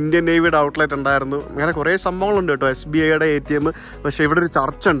 പിന്നെ ഇന്ത്യൻ നേവിയുടെ ഔട്ട്ലെറ്റ് ഉണ്ടായിരുന്നു. അങ്ങനെ കുറേ സംഭവങ്ങളുണ്ട് കേട്ടോ. SBIയുടെ ATM. പക്ഷേ ഇവിടെ ഒരു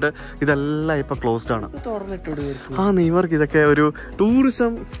ചർച്ച് ഉണ്ട്. ഇതെല്ലാം ഇപ്പം ക്ലോസ്ഡ് ആണ്. ഇവർക്ക് ഇതൊക്കെ ഒരു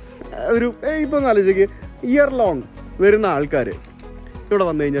ടൂറിസം ഒരു ഇപ്പം ആലോചിക്ക്, ഇയർ ലോങ് വരുന്ന ആൾക്കാർ ഇവിടെ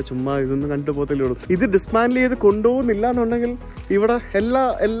വന്നു കഴിഞ്ഞാൽ ചുമ്മാ ഇതൊന്നും കണ്ടുപോകത്തല്ലേ ഉള്ളൂ. ഇത് ഡിസ്മാൻഡിൽ ചെയ്ത് കൊണ്ടുപോകുന്നില്ല എന്നുണ്ടെങ്കിൽ ഇവിടെ എല്ലാ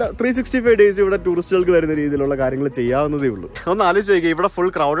 365 ഡേയ്സ് ഇവിടെ ടൂറിസ്റ്റുകൾക്ക് വരുന്ന രീതിയിലുള്ള കാര്യങ്ങൾ ചെയ്യാവുന്നതേ ഉള്ളൂ. ഒന്ന് ആലോചിച്ച് നോക്കിയാൽ ഇവിടെ ഫുൾ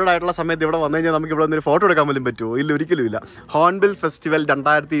ക്രൗഡഡ് ആയിട്ടുള്ള സമയത്ത് ഇവിടെ വന്നു കഴിഞ്ഞാൽ നമുക്ക് ഇവിടെ ഒരു ഫോട്ടോ എടുക്കാൻ പോലും പറ്റുമോ? ഇല്ല, ഒരിക്കലും ഇല്ല. ഹോൺബിൽ ഫെസ്റ്റിവൽ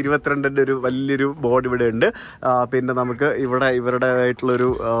 2022 ഒരു വലിയൊരു ബോർഡ് ഇവിടെ ഉണ്ട്. പിന്നെ നമുക്ക് ഇവിടെ ഇവരുടേതായിട്ടുള്ളൊരു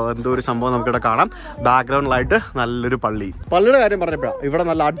എന്തോ ഒരു സംഭവം നമുക്കിവിടെ കാണാം. ബാക്ക്ഗ്രൗണ്ടിലായിട്ട് നല്ലൊരു പള്ളിയുടെ കാര്യം പറഞ്ഞപ്പോഴാണ് ഇവിടെ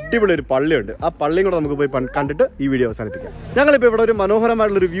നല്ല അടിപൊളി ഒരു പള്ളിയുണ്ട്. ആ പള്ളിയും കൂടെ നമുക്ക് പോയി കണ്ടിട്ട് ഈ വീഡിയോ അവസാനിപ്പിക്കാം. ഞങ്ങളിപ്പോൾ ഇവിടെ ഒരു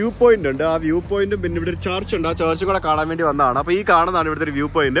മനോഹരമായിട്ടുള്ളൊരു വ്യൂ പോയിന്റ് ഉണ്ട്. ആ വ്യൂ പോയിന്റും പിന്നെ ഇവിടെ ഒരു ചർച്ച് ഉണ്ട്. ആ ചർച്ചും കൂടെ കാണാൻ വേണ്ടി വന്നതാണ്. അപ്പോൾ ഈ കാണുന്നതാണ് ഇവിടുത്തെ ഒരു വ്യൂ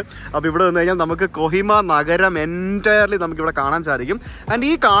പോയിന്റ്. അപ്പോൾ ഇവിടെ വന്നു കഴിഞ്ഞാൽ നമുക്ക് കൊഹിമ നഗരം എൻറ്റയർലി നമുക്കിവിടെ കാണാൻ സാധിക്കും. ആൻഡ്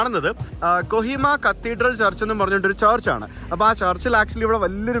ഈ കാണുന്നത് കൊഹിമ കത്തീഡ്രൽ ചർച്ച് എന്ന് പറഞ്ഞിട്ടൊരു ചർച്ചാണ്. അപ്പോൾ ആ ചർച്ചിൽ ആക്ച്വലി ഇവിടെ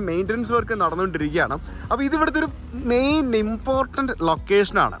വലിയൊരു മെയിൻ്റനൻസ് വർക്ക് നടന്നുകൊണ്ടിരിക്കുകയാണ്. അപ്പോൾ ഇത് ഇവിടുത്തെ ഒരു മെയിൻ ഇമ്പോർട്ടൻറ്റ്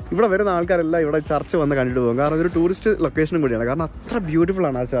ലൊക്കേഷനാണ്. ഇവിടെ വരുന്ന ആൾക്കാരെല്ലാം ഇവിടെ ചർച്ച് വന്ന് കണ്ടിട്ട് പോകും. കാരണം ഇതൊരു ടൂറിസ്റ്റ് ലൊക്കേഷനും കൂടിയാണ്. കാരണം അത്ര ബ്യൂട്ടിഫുൾ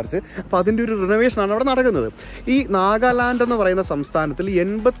ആണ് ആ ചർച്ച്. അപ്പോൾ അതിൻ്റെ ഒരു റിനോവേഷനാണ് അവിടെ നടക്കുന്നത്. ഈ നാഗാലാൻഡ് എന്ന് പറയുന്ന സംസ്ഥാനത്തിൽ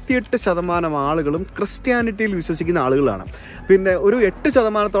 88% ആളുകളും ക്രിസ്ത്യാനിറ്റിയിൽ വിശ്വസിക്കുന്ന ആളുകളാണ്. പിന്നെ ഒരു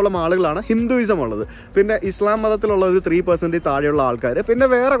 8% ആളുകളാണ് ഹിന്ദുയിസം ഉള്ളത്. പിന്നെ ഇസ്ലാം മതത്തിലുള്ള ഒരു 3% താഴെയുള്ള ആൾക്കാർ, പിന്നെ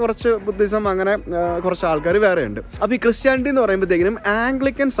വേറെ കുറച്ച് ബുദ്ധിസം, അങ്ങനെ കുറച്ച് ആൾക്കാർ വേറെ ഉണ്ട്. അപ്പോൾ ഈ ക്രിസ്ത്യാനിറ്റി എന്ന് പറയുമ്പോഴത്തേക്കിനും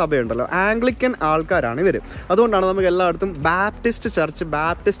ആംഗ്ലിക്കൻ സഭയുണ്ടല്ലോ, ആംഗ്ലിക്കൻ ആൾക്കാരാണ് ഇവർ. അതുകൊണ്ടാണ് നമുക്ക് എല്ലായിടത്തും ബാപ്റ്റിസ്റ്റ്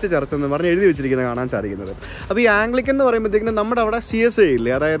ചർച്ച് എന്ന് പറഞ്ഞ് എഴുതി വെച്ചിരിക്കുന്നത് കാണാൻ സാധിക്കുന്നത്. അപ്പോൾ ഈ ആംഗ്ലിക്കൻ എന്ന് പറയുമ്പോഴത്തേക്കിനും നമ്മുടെ അവിടെ CSA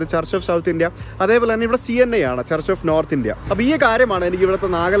ഇല്ലേ, അതായത് ചർച്ച് ഓഫ് സൗത്ത് ഇന്ത്യ, അതേപോലെ തന്നെ ഇവിടെ CNA ആണ്, ചർച്ച് ഓഫ് നോർത്ത് ഇന്ത്യ. അപ്പോൾ ഈ കാര്യമാണ് എനിക്ക് ഇവിടുത്തെ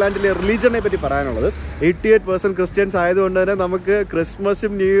നാഗാലാൻഡിലെ റിലീജിയനെ പറ്റി പറയാനുള്ളത്. 88% ക്രിസ്ത്യൻസ് ആയതുകൊണ്ട് തന്നെ നമുക്ക്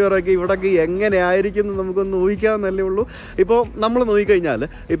ക്രിസ്മസും ന്യൂ ഇയറൊക്കെ ഇവിടെയൊക്കെ എങ്ങനെയായിരിക്കും എന്ന് നമുക്കൊന്ന് ഊഹിക്കാമെന്നല്ലേ ഉള്ളൂ. ഇപ്പോൾ നമ്മൾ നോക്കിക്കഴിഞ്ഞാൽ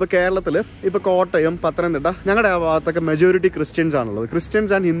ഇപ്പോൾ കേരളത്തിൽ ഇപ്പോൾ കോട്ടയം, പത്തനംതിട്ട, ഞങ്ങളുടെ ആ ഭാഗത്തൊക്കെ മെജോറിറ്റി ക്രിസ്ത്യൻസ് ആണുള്ളത്.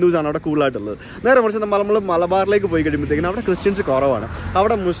 ക്രിസ്ത്യൻസ് ആൻഡ് ഹിന്ദുസ് ആണ് അവിടെ കൂടുതലായിട്ടുള്ളത്. നേരെ മറിച്ച് നമ്മൾ മലബാറിലേക്ക് പോയി കഴിയുമ്പോഴത്തേക്കും അവിടെ ക്രിസ്ത്യൻസ് കുറവാണ്.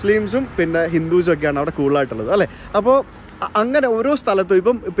 അവിടെ മുസ്ലിംസും പിന്നെ ഹിന്ദുസും ഒക്കെയാണ് അവിടെ കൂടുതലായിട്ടുള്ളത് അല്ലേ. അപ്പോൾ അങ്ങനെ ഓരോ സ്ഥലത്തും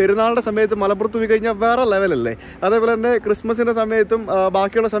ഇപ്പം പെരുന്നാളിൻ്റെ സമയത്ത് മലപ്പുറത്ത് പോയി കഴിഞ്ഞാൽ വേറെ ലെവലല്ലേ. അതേപോലെ തന്നെ ക്രിസ്മസിൻ്റെ സമയത്തും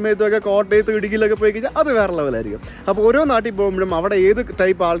ബാക്കിയുള്ള സമയത്തും ഒക്കെ കോട്ടയത്ത് ഇടുക്കിയിലൊക്കെ പോയി കഴിഞ്ഞാൽ അത് വേറെ ലെവലായിരിക്കും. അപ്പോൾ ഓരോ നാട്ടിൽ പോകുമ്പോഴും അവിടെ ഏത്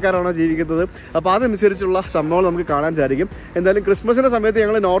ടൈപ്പ് ആൾക്കാരാണോ ജീവിക്കുന്നത് അപ്പോൾ അതനുസരിച്ചുള്ള സംഭവങ്ങൾ നമുക്ക് കാണാൻ സാധിക്കും. എന്തായാലും ക്രിസ്മസിൻ്റെ സമയത്ത്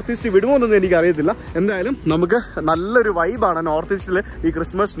ഞങ്ങൾ നോർത്ത് ഈസ്റ്റ് വിടുമോ എന്നൊന്നും എനിക്കറിയത്തില്ല. എന്തായാലും നമുക്ക് നല്ലൊരു വൈബാണ് നോർത്ത് ഈസ്റ്റിൽ ഈ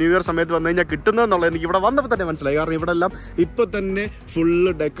ക്രിസ്മസ് ന്യൂ ഇയർ സമയത്ത് വന്നു കഴിഞ്ഞാൽ കിട്ടുന്നതെന്നുള്ളത് എനിക്ക് ഇവിടെ വന്നപ്പോൾ തന്നെ മനസ്സിലായി. കാരണം ഇവിടെ എല്ലാം ഇപ്പം തന്നെ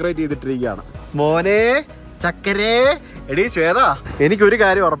ഫുള്ള് ഡെക്കറേറ്റ് ചെയ്തിട്ടിരിക്കുകയാണ്. മോനെ ചക്കരേ എടീ ശ്വേതാ, എനിക്കൊരു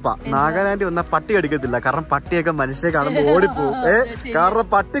കാര്യം ഉറപ്പാ, നാഗാലാൻഡിൽ വന്നാൽ പട്ടി കടിക്കത്തില്ല. കാരണം പട്ടിയൊക്കെ മനുഷ്യരെ കാണുമ്പോൾ ഓടിപ്പോവും. കാരണം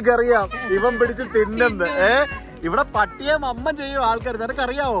പട്ടിക്കറിയാം ഇവൻ പിടിച്ച് തിന്നുന്നത്. ഇവിടെ പട്ടിയെ അമ്മ ചെയ്യും ആൾക്കാർ,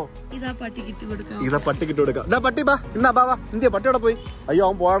 നിനക്കറിയാവോ? ഇതാ പട്ടിക്കിട്ട് കൊടുക്കാം. പട്ടി ബാ, ഇന്നാ ബാ, ഇന്ത്യ പട്ടിയോടെ പോയി. അയ്യോ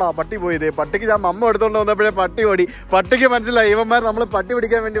അവൻ പോടാ, പട്ടി പോയി. പട്ടിക്ക് ഞാൻ അമ്മ എടുത്തോണ്ട് വന്നപ്പോഴേ പട്ടി ഓടി. പട്ടിക്ക് മനസ്സിലായി ഇവന്മാർ നമ്മള് പട്ടി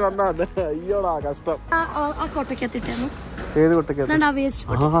പിടിക്കാൻ വേണ്ടി വന്നത്. അയ്യോടാ കഷ്ടം. ഏത്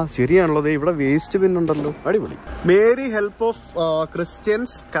കൊട്ടയ്ക്കകത്ത്? ശരിയാണല്ലോ, ഇവിടെ വേസ്റ്റ് ബിൻ ഉണ്ടല്ലോ, അടിപൊളി. Mary help of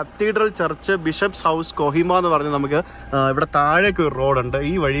Christians cathedral church bishops house Kohima എന്ന് പറഞ്ഞ് നമുക്ക് ഇവിടെ താഴേക്ക് ഒരു റോഡുണ്ട്.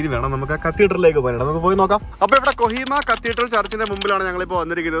 ഈ വഴിയിൽ വേണം നമുക്ക് ആ കത്തീഡ്രലിലേക്ക് പോകാനായിട്ട്. നമുക്ക് പോയി നോക്കാം. അപ്പോൾ ഇവിടെ കൊഹിമ കത്തീഡ്രൽ ചർച്ചിന്റെ മുമ്പിലാണ് ഞങ്ങളിപ്പോൾ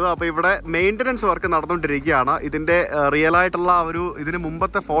വന്നിരിക്കുന്നത്. അപ്പോൾ ഇവിടെ മെയിൻ്റനൻസ് വർക്ക് നടന്നുകൊണ്ടിരിക്കുകയാണ്. ഇതിന്റെ റിയൽ ആയിട്ടുള്ള ഇതിന്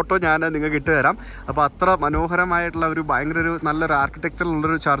മുമ്പത്തെ ഫോട്ടോ ഞാൻ നിങ്ങൾക്ക് ഇട്ടുതരാം. അപ്പോൾ അത്ര മനോഹരമായിട്ടുള്ള ഭയങ്കര നല്ലൊരു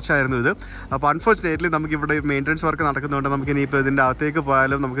ആർക്കിടെക്ചറുള്ളൊരു ചർച്ചായിരുന്നു ഇത്. അപ്പോൾ അൺഫോർച്ചുനേറ്റ്ലി നമുക്ക് ഇവിടെ മെയിൻ്റനൻസ് വർക്ക് നടക്കുന്നുണ്ട്. നമുക്ക് ഇനിയിപ്പോൾ ഇതിൻ്റെ അകത്തേക്ക്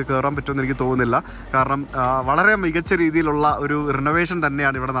പോയാലും നമുക്ക് കയറാൻ പറ്റുമെന്ന് എനിക്ക് തോന്നുന്നില്ല. കാരണം വളരെ മികച്ച രീതിയിലുള്ള ഒരു റിനോവേഷൻ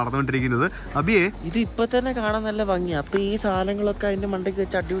തന്നെയാണ് ഇവിടെ നടന്നുകൊണ്ടിരിക്കുന്നത്. അബിയെ, ഇത് ഇപ്പൊ തന്നെ കാണാൻ നല്ല ഭംഗിയാ. അപ്പൊ ഈ സാധനങ്ങളൊക്കെ അതിന്റെ മണ്ടയ്ക്ക്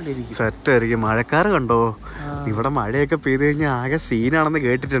വെച്ച് അടിപൊളിയായിരിക്കും, സെറ്റായിരിക്കും. മഴക്കാറ് കണ്ടോ, ഇവിടെ മഴയൊക്കെ പെയ്ത് കഴിഞ്ഞാൽ ആകെ സീനാണെന്ന്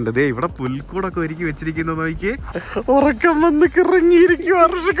കേട്ടിട്ടുണ്ട്. ദേ ഇവിടെ പുൽക്കൂടൊക്കെ ഒരുക്കി വെച്ചിരിക്കുന്നത് നോക്കി, ഉറക്കം വന്ന് കിറങ്ങിയിരിക്കും.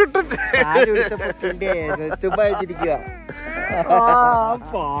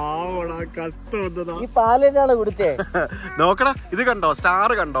 നോക്കടാ, ഇത് കണ്ടോ,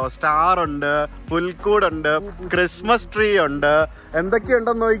 സ്റ്റാർ ഉണ്ട്, പുൽക്കൂടുണ്ട്, ക്രിസ്മസ് ട്രീ ഉണ്ട്,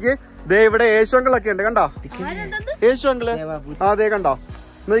 എന്തൊക്കെയുണ്ടെന്ന് നോക്കി. ദേ ഇവിടെ യേശുങ്കളൊക്കെ ഉണ്ട്, കണ്ടോ യേശുങ്കള്? അതെ കണ്ടോ,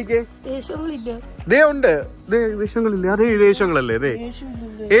 നോക്കിയേ, ദേ ഉണ്ട്. യേശുങ്ങളില്ല, അതേ യേശുങ്ങളല്ലേ? ദേ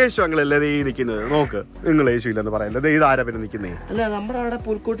യേശുങ്ങളല്ലേ ദേ നിൽക്കുന്നത്. നോക്ക്, നിങ്ങൾ യേശു ഇല്ലെന്ന് പറയല്ലേ. ദേ ഇതാരാ പിന്നെ നിൽക്കുന്നേ? അല്ല, നമ്മുടെ അവിടെ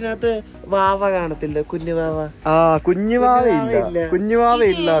പുൽക്കൂട്ടിനകത്ത് വാവ കാണത്തില്ല, കുഞ്ഞുവാവ. കുഞ്ഞുവാവ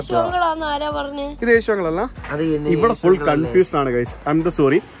ഇല്ലാത്ത ഇത് യേശുങ്ങളല്ല. ഇവിടെ ഫുൾ കൺഫ്യൂഷൻ ആണ് ഗൈസ്. I am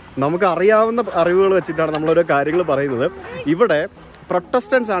sorry. നമുക്ക് അറിയാവുന്ന അറിവുകൾ വെച്ചിട്ടാണ് നമ്മളോരോ കാര്യങ്ങൾ പറയുന്നത്. ഇവിടെ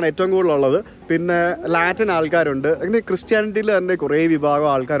പ്രൊട്ടസ്റ്റൻസ് ആണ് ഏറ്റവും കൂടുതലുള്ളത്. പിന്നെ ലാറ്റിൻ ആൾക്കാരുണ്ട്. അങ്ങനെ ക്രിസ്ത്യാനിറ്റിയിൽ തന്നെ കുറേ വിഭാഗം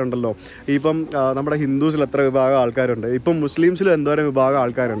ആൾക്കാരുണ്ടല്ലോ. ഇപ്പം നമ്മുടെ ഹിന്ദുസിൽ എത്ര വിഭാഗം ആൾക്കാരുണ്ട്, ഇപ്പം മുസ്ലിംസിലും എന്തോരം വിഭാഗം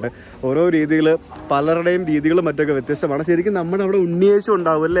ആൾക്കാരുണ്ട്. ഓരോ രീതികൾ, പലരുടെയും രീതികളും മറ്റൊക്കെ വ്യത്യസ്തമാണ്. ശരിക്കും നമ്മുടെ അവിടെ ഉണ്ണിയേശു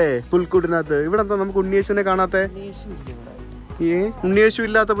ഉണ്ടാവും അല്ലേ പുൽക്കൂടിനകത്ത്? ഇവിടെ എന്താ നമുക്ക് ഉണ്ണിയേശുവിനെ കാണാത്ത? ഉണ്ണിയേശു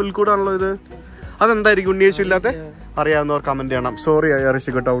ഇല്ലാത്ത പുൽക്കൂടാണല്ലോ ഇത്. അതെന്തായിരിക്കും ഉണ്ണിയേശു ഇല്ലാത്ത? അറിയാവുന്നവർ കമന്റ് ചെയ്യണം. സോറി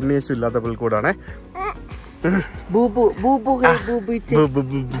അറിയിച്ചു കേട്ടോ, ഉണ്ണിയേശു ഇല്ലാത്ത പുൽക്കൂടാണേ.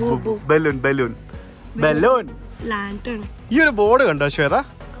 ബലൂൺ. ഈ ഒരു ബോർഡ് കണ്ടോ ശ്വേത?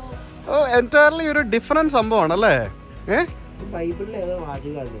 എൻറ്റയർലി ഒരു ഡിഫറെന്റ് സംഭവമാണ് അല്ലേ? ബൈബിളിൽ ഏതോ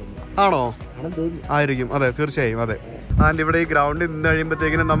വാചകമാണ് ആണോ? ആയിരിക്കും, അതെ തീർച്ചയായും അതെ. ആൻഡ് ഇവിടെ ഈ ഗ്രൗണ്ടിൽ നിന്ന്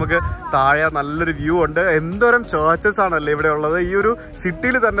കഴിയുമ്പോഴത്തേക്കിനും നമുക്ക് താഴെ നല്ലൊരു വ്യൂ ഉണ്ട്. എന്തോരം ചേർച്ചസ് ആണല്ലേ ഇവിടെ ഉള്ളത്. ഈ ഒരു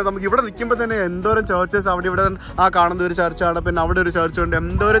സിറ്റിയിൽ തന്നെ നമുക്ക് ഇവിടെ നിൽക്കുമ്പോൾ തന്നെ എന്തോരം ചേർച്ചസ്. അവിടെ ഇവിടെ ആ കാണുന്ന ഒരു ചർച്ചാണ്, പിന്നെ അവിടെ ഒരു ചർച്ച് ഉണ്ട്.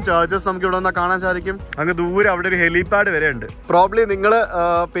 എന്തോരം ചേർച്ചസ് നമുക്ക് ഇവിടെ നിന്ന് കാണാൻ സാധിക്കും. അങ്ങ് ദൂരെ അവിടെ ഒരു ഹെലിപാഡ് വരെ ഉണ്ട്. പ്രോബ്ലി നിങ്ങൾ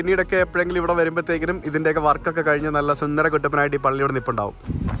പിന്നീടൊക്കെ എപ്പോഴെങ്കിലും ഇവിടെ വരുമ്പോഴത്തേക്കിനും ഇതിന്റെയൊക്കെ വർക്കൊക്കെ കഴിഞ്ഞ് നല്ല സുന്ദര കുട്ടപ്പനായിട്ട് ഈ പള്ളിയോട് നിൽപ്പുണ്ടാവും.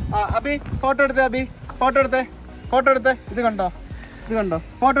 അബി ഫോട്ടോ എടുത്തേ, അബി ഫോട്ടോ എടുത്തേ, ഫോട്ടോ എടുത്തേ. ഇത് കണ്ടോ, ഇത് കണ്ടോ,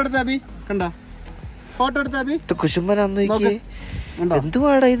 ഫോട്ടോ എടുത്തേ അബി, കണ്ടോ ഫോട്ടോ എടുത്തേ അബി.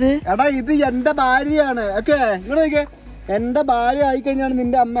 എന്തുവാടാ ഇത്? എടാ ഇത് എന്റെ ഭാര്യയാണ്. ഓക്കെ ഇങ്ങോട്ട് നോക്കിയേ, എന്റെ ഭാര്യ ആയിക്കഴിഞ്ഞാണ്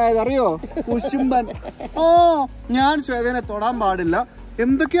നിന്റെ അമ്മ ആയത്, അറിയോ? കുശുംബൻ. ഓ ഞാൻ ശ്വേതനെ തൊടാൻ പാടില്ല.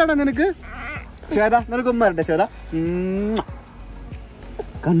 എന്തൊക്കെയാണ് നിനക്ക്? ശ്വേത നിനക്ക് ഉമ്മ വരട്ടെ ശ്വേത.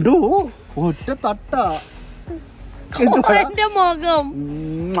 കണ്ടു ഒറ്റ തട്ടാ.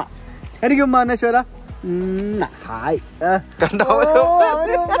 എനിക്ക് ഉമ്മ തന്നെ ശ്വേത. ഹായ്.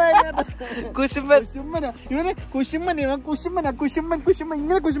 ഇവന് കുശുമ്പൻ,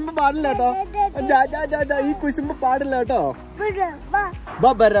 ഇങ്ങനെ കുശുമ്പ് പാടില്ല കേട്ടോ. ഈ കുശുമ്പ് പാടില്ല കേട്ടോ.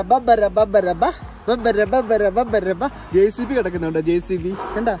 JCB കിടക്കുന്നുണ്ടോ? JCB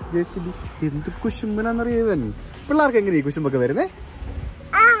കണ്ടാ? JCB എന്ത് കുശുമ്പനാന്നറിയോ ഇവൻ. പിള്ളേർക്ക് എങ്ങനെ ഈ കുശുമ്പൊക്കെ വരുന്നേ?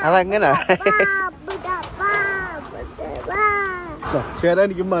 അതെങ്ങനാ? ശ്വേത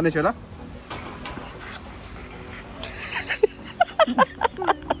എനിക്ക് ഉമ്മ തന്നെ ശ്വേത.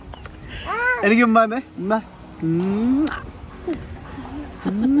 എനിക്ക് ഉമ്മ തന്നെ. ഉമ്മ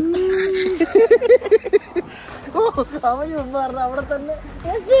അവന് ഉമ്മ പറഞ്ഞ അവിടെ തന്നെ.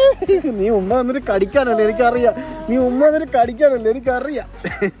 നീ ഉമ്മ വന്നിട്ട് കടിക്കാനല്ലേ എനിക്കറിയാം. നീ ഉമ്മ വന്നിട്ട് കടിക്കാനല്ലേ എനിക്കറിയാം.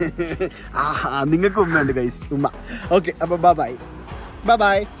 നിങ്ങൾക്ക് ഉമ്മ ഉണ്ട് ഗൈസ്, ഉമ്മ. ഓക്കെ അപ്പൊ bye bye bye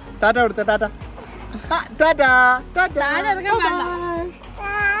bye. Tata കൊടുത്ത ടാറ്റ ടാറ്റ ടാറ്റ.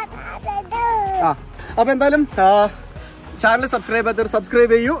 അപ്പൊ എന്തായാലും ചാനൽ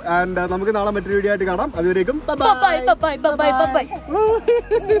സബ്സ്ക്രൈബ് ചെയ്യൂ. ആൻഡ് നമുക്ക് നാളെ മറ്റൊരു വീഡിയോ ആയിട്ട് കാണാം. അതുവരേക്കും ബൈ ബൈ.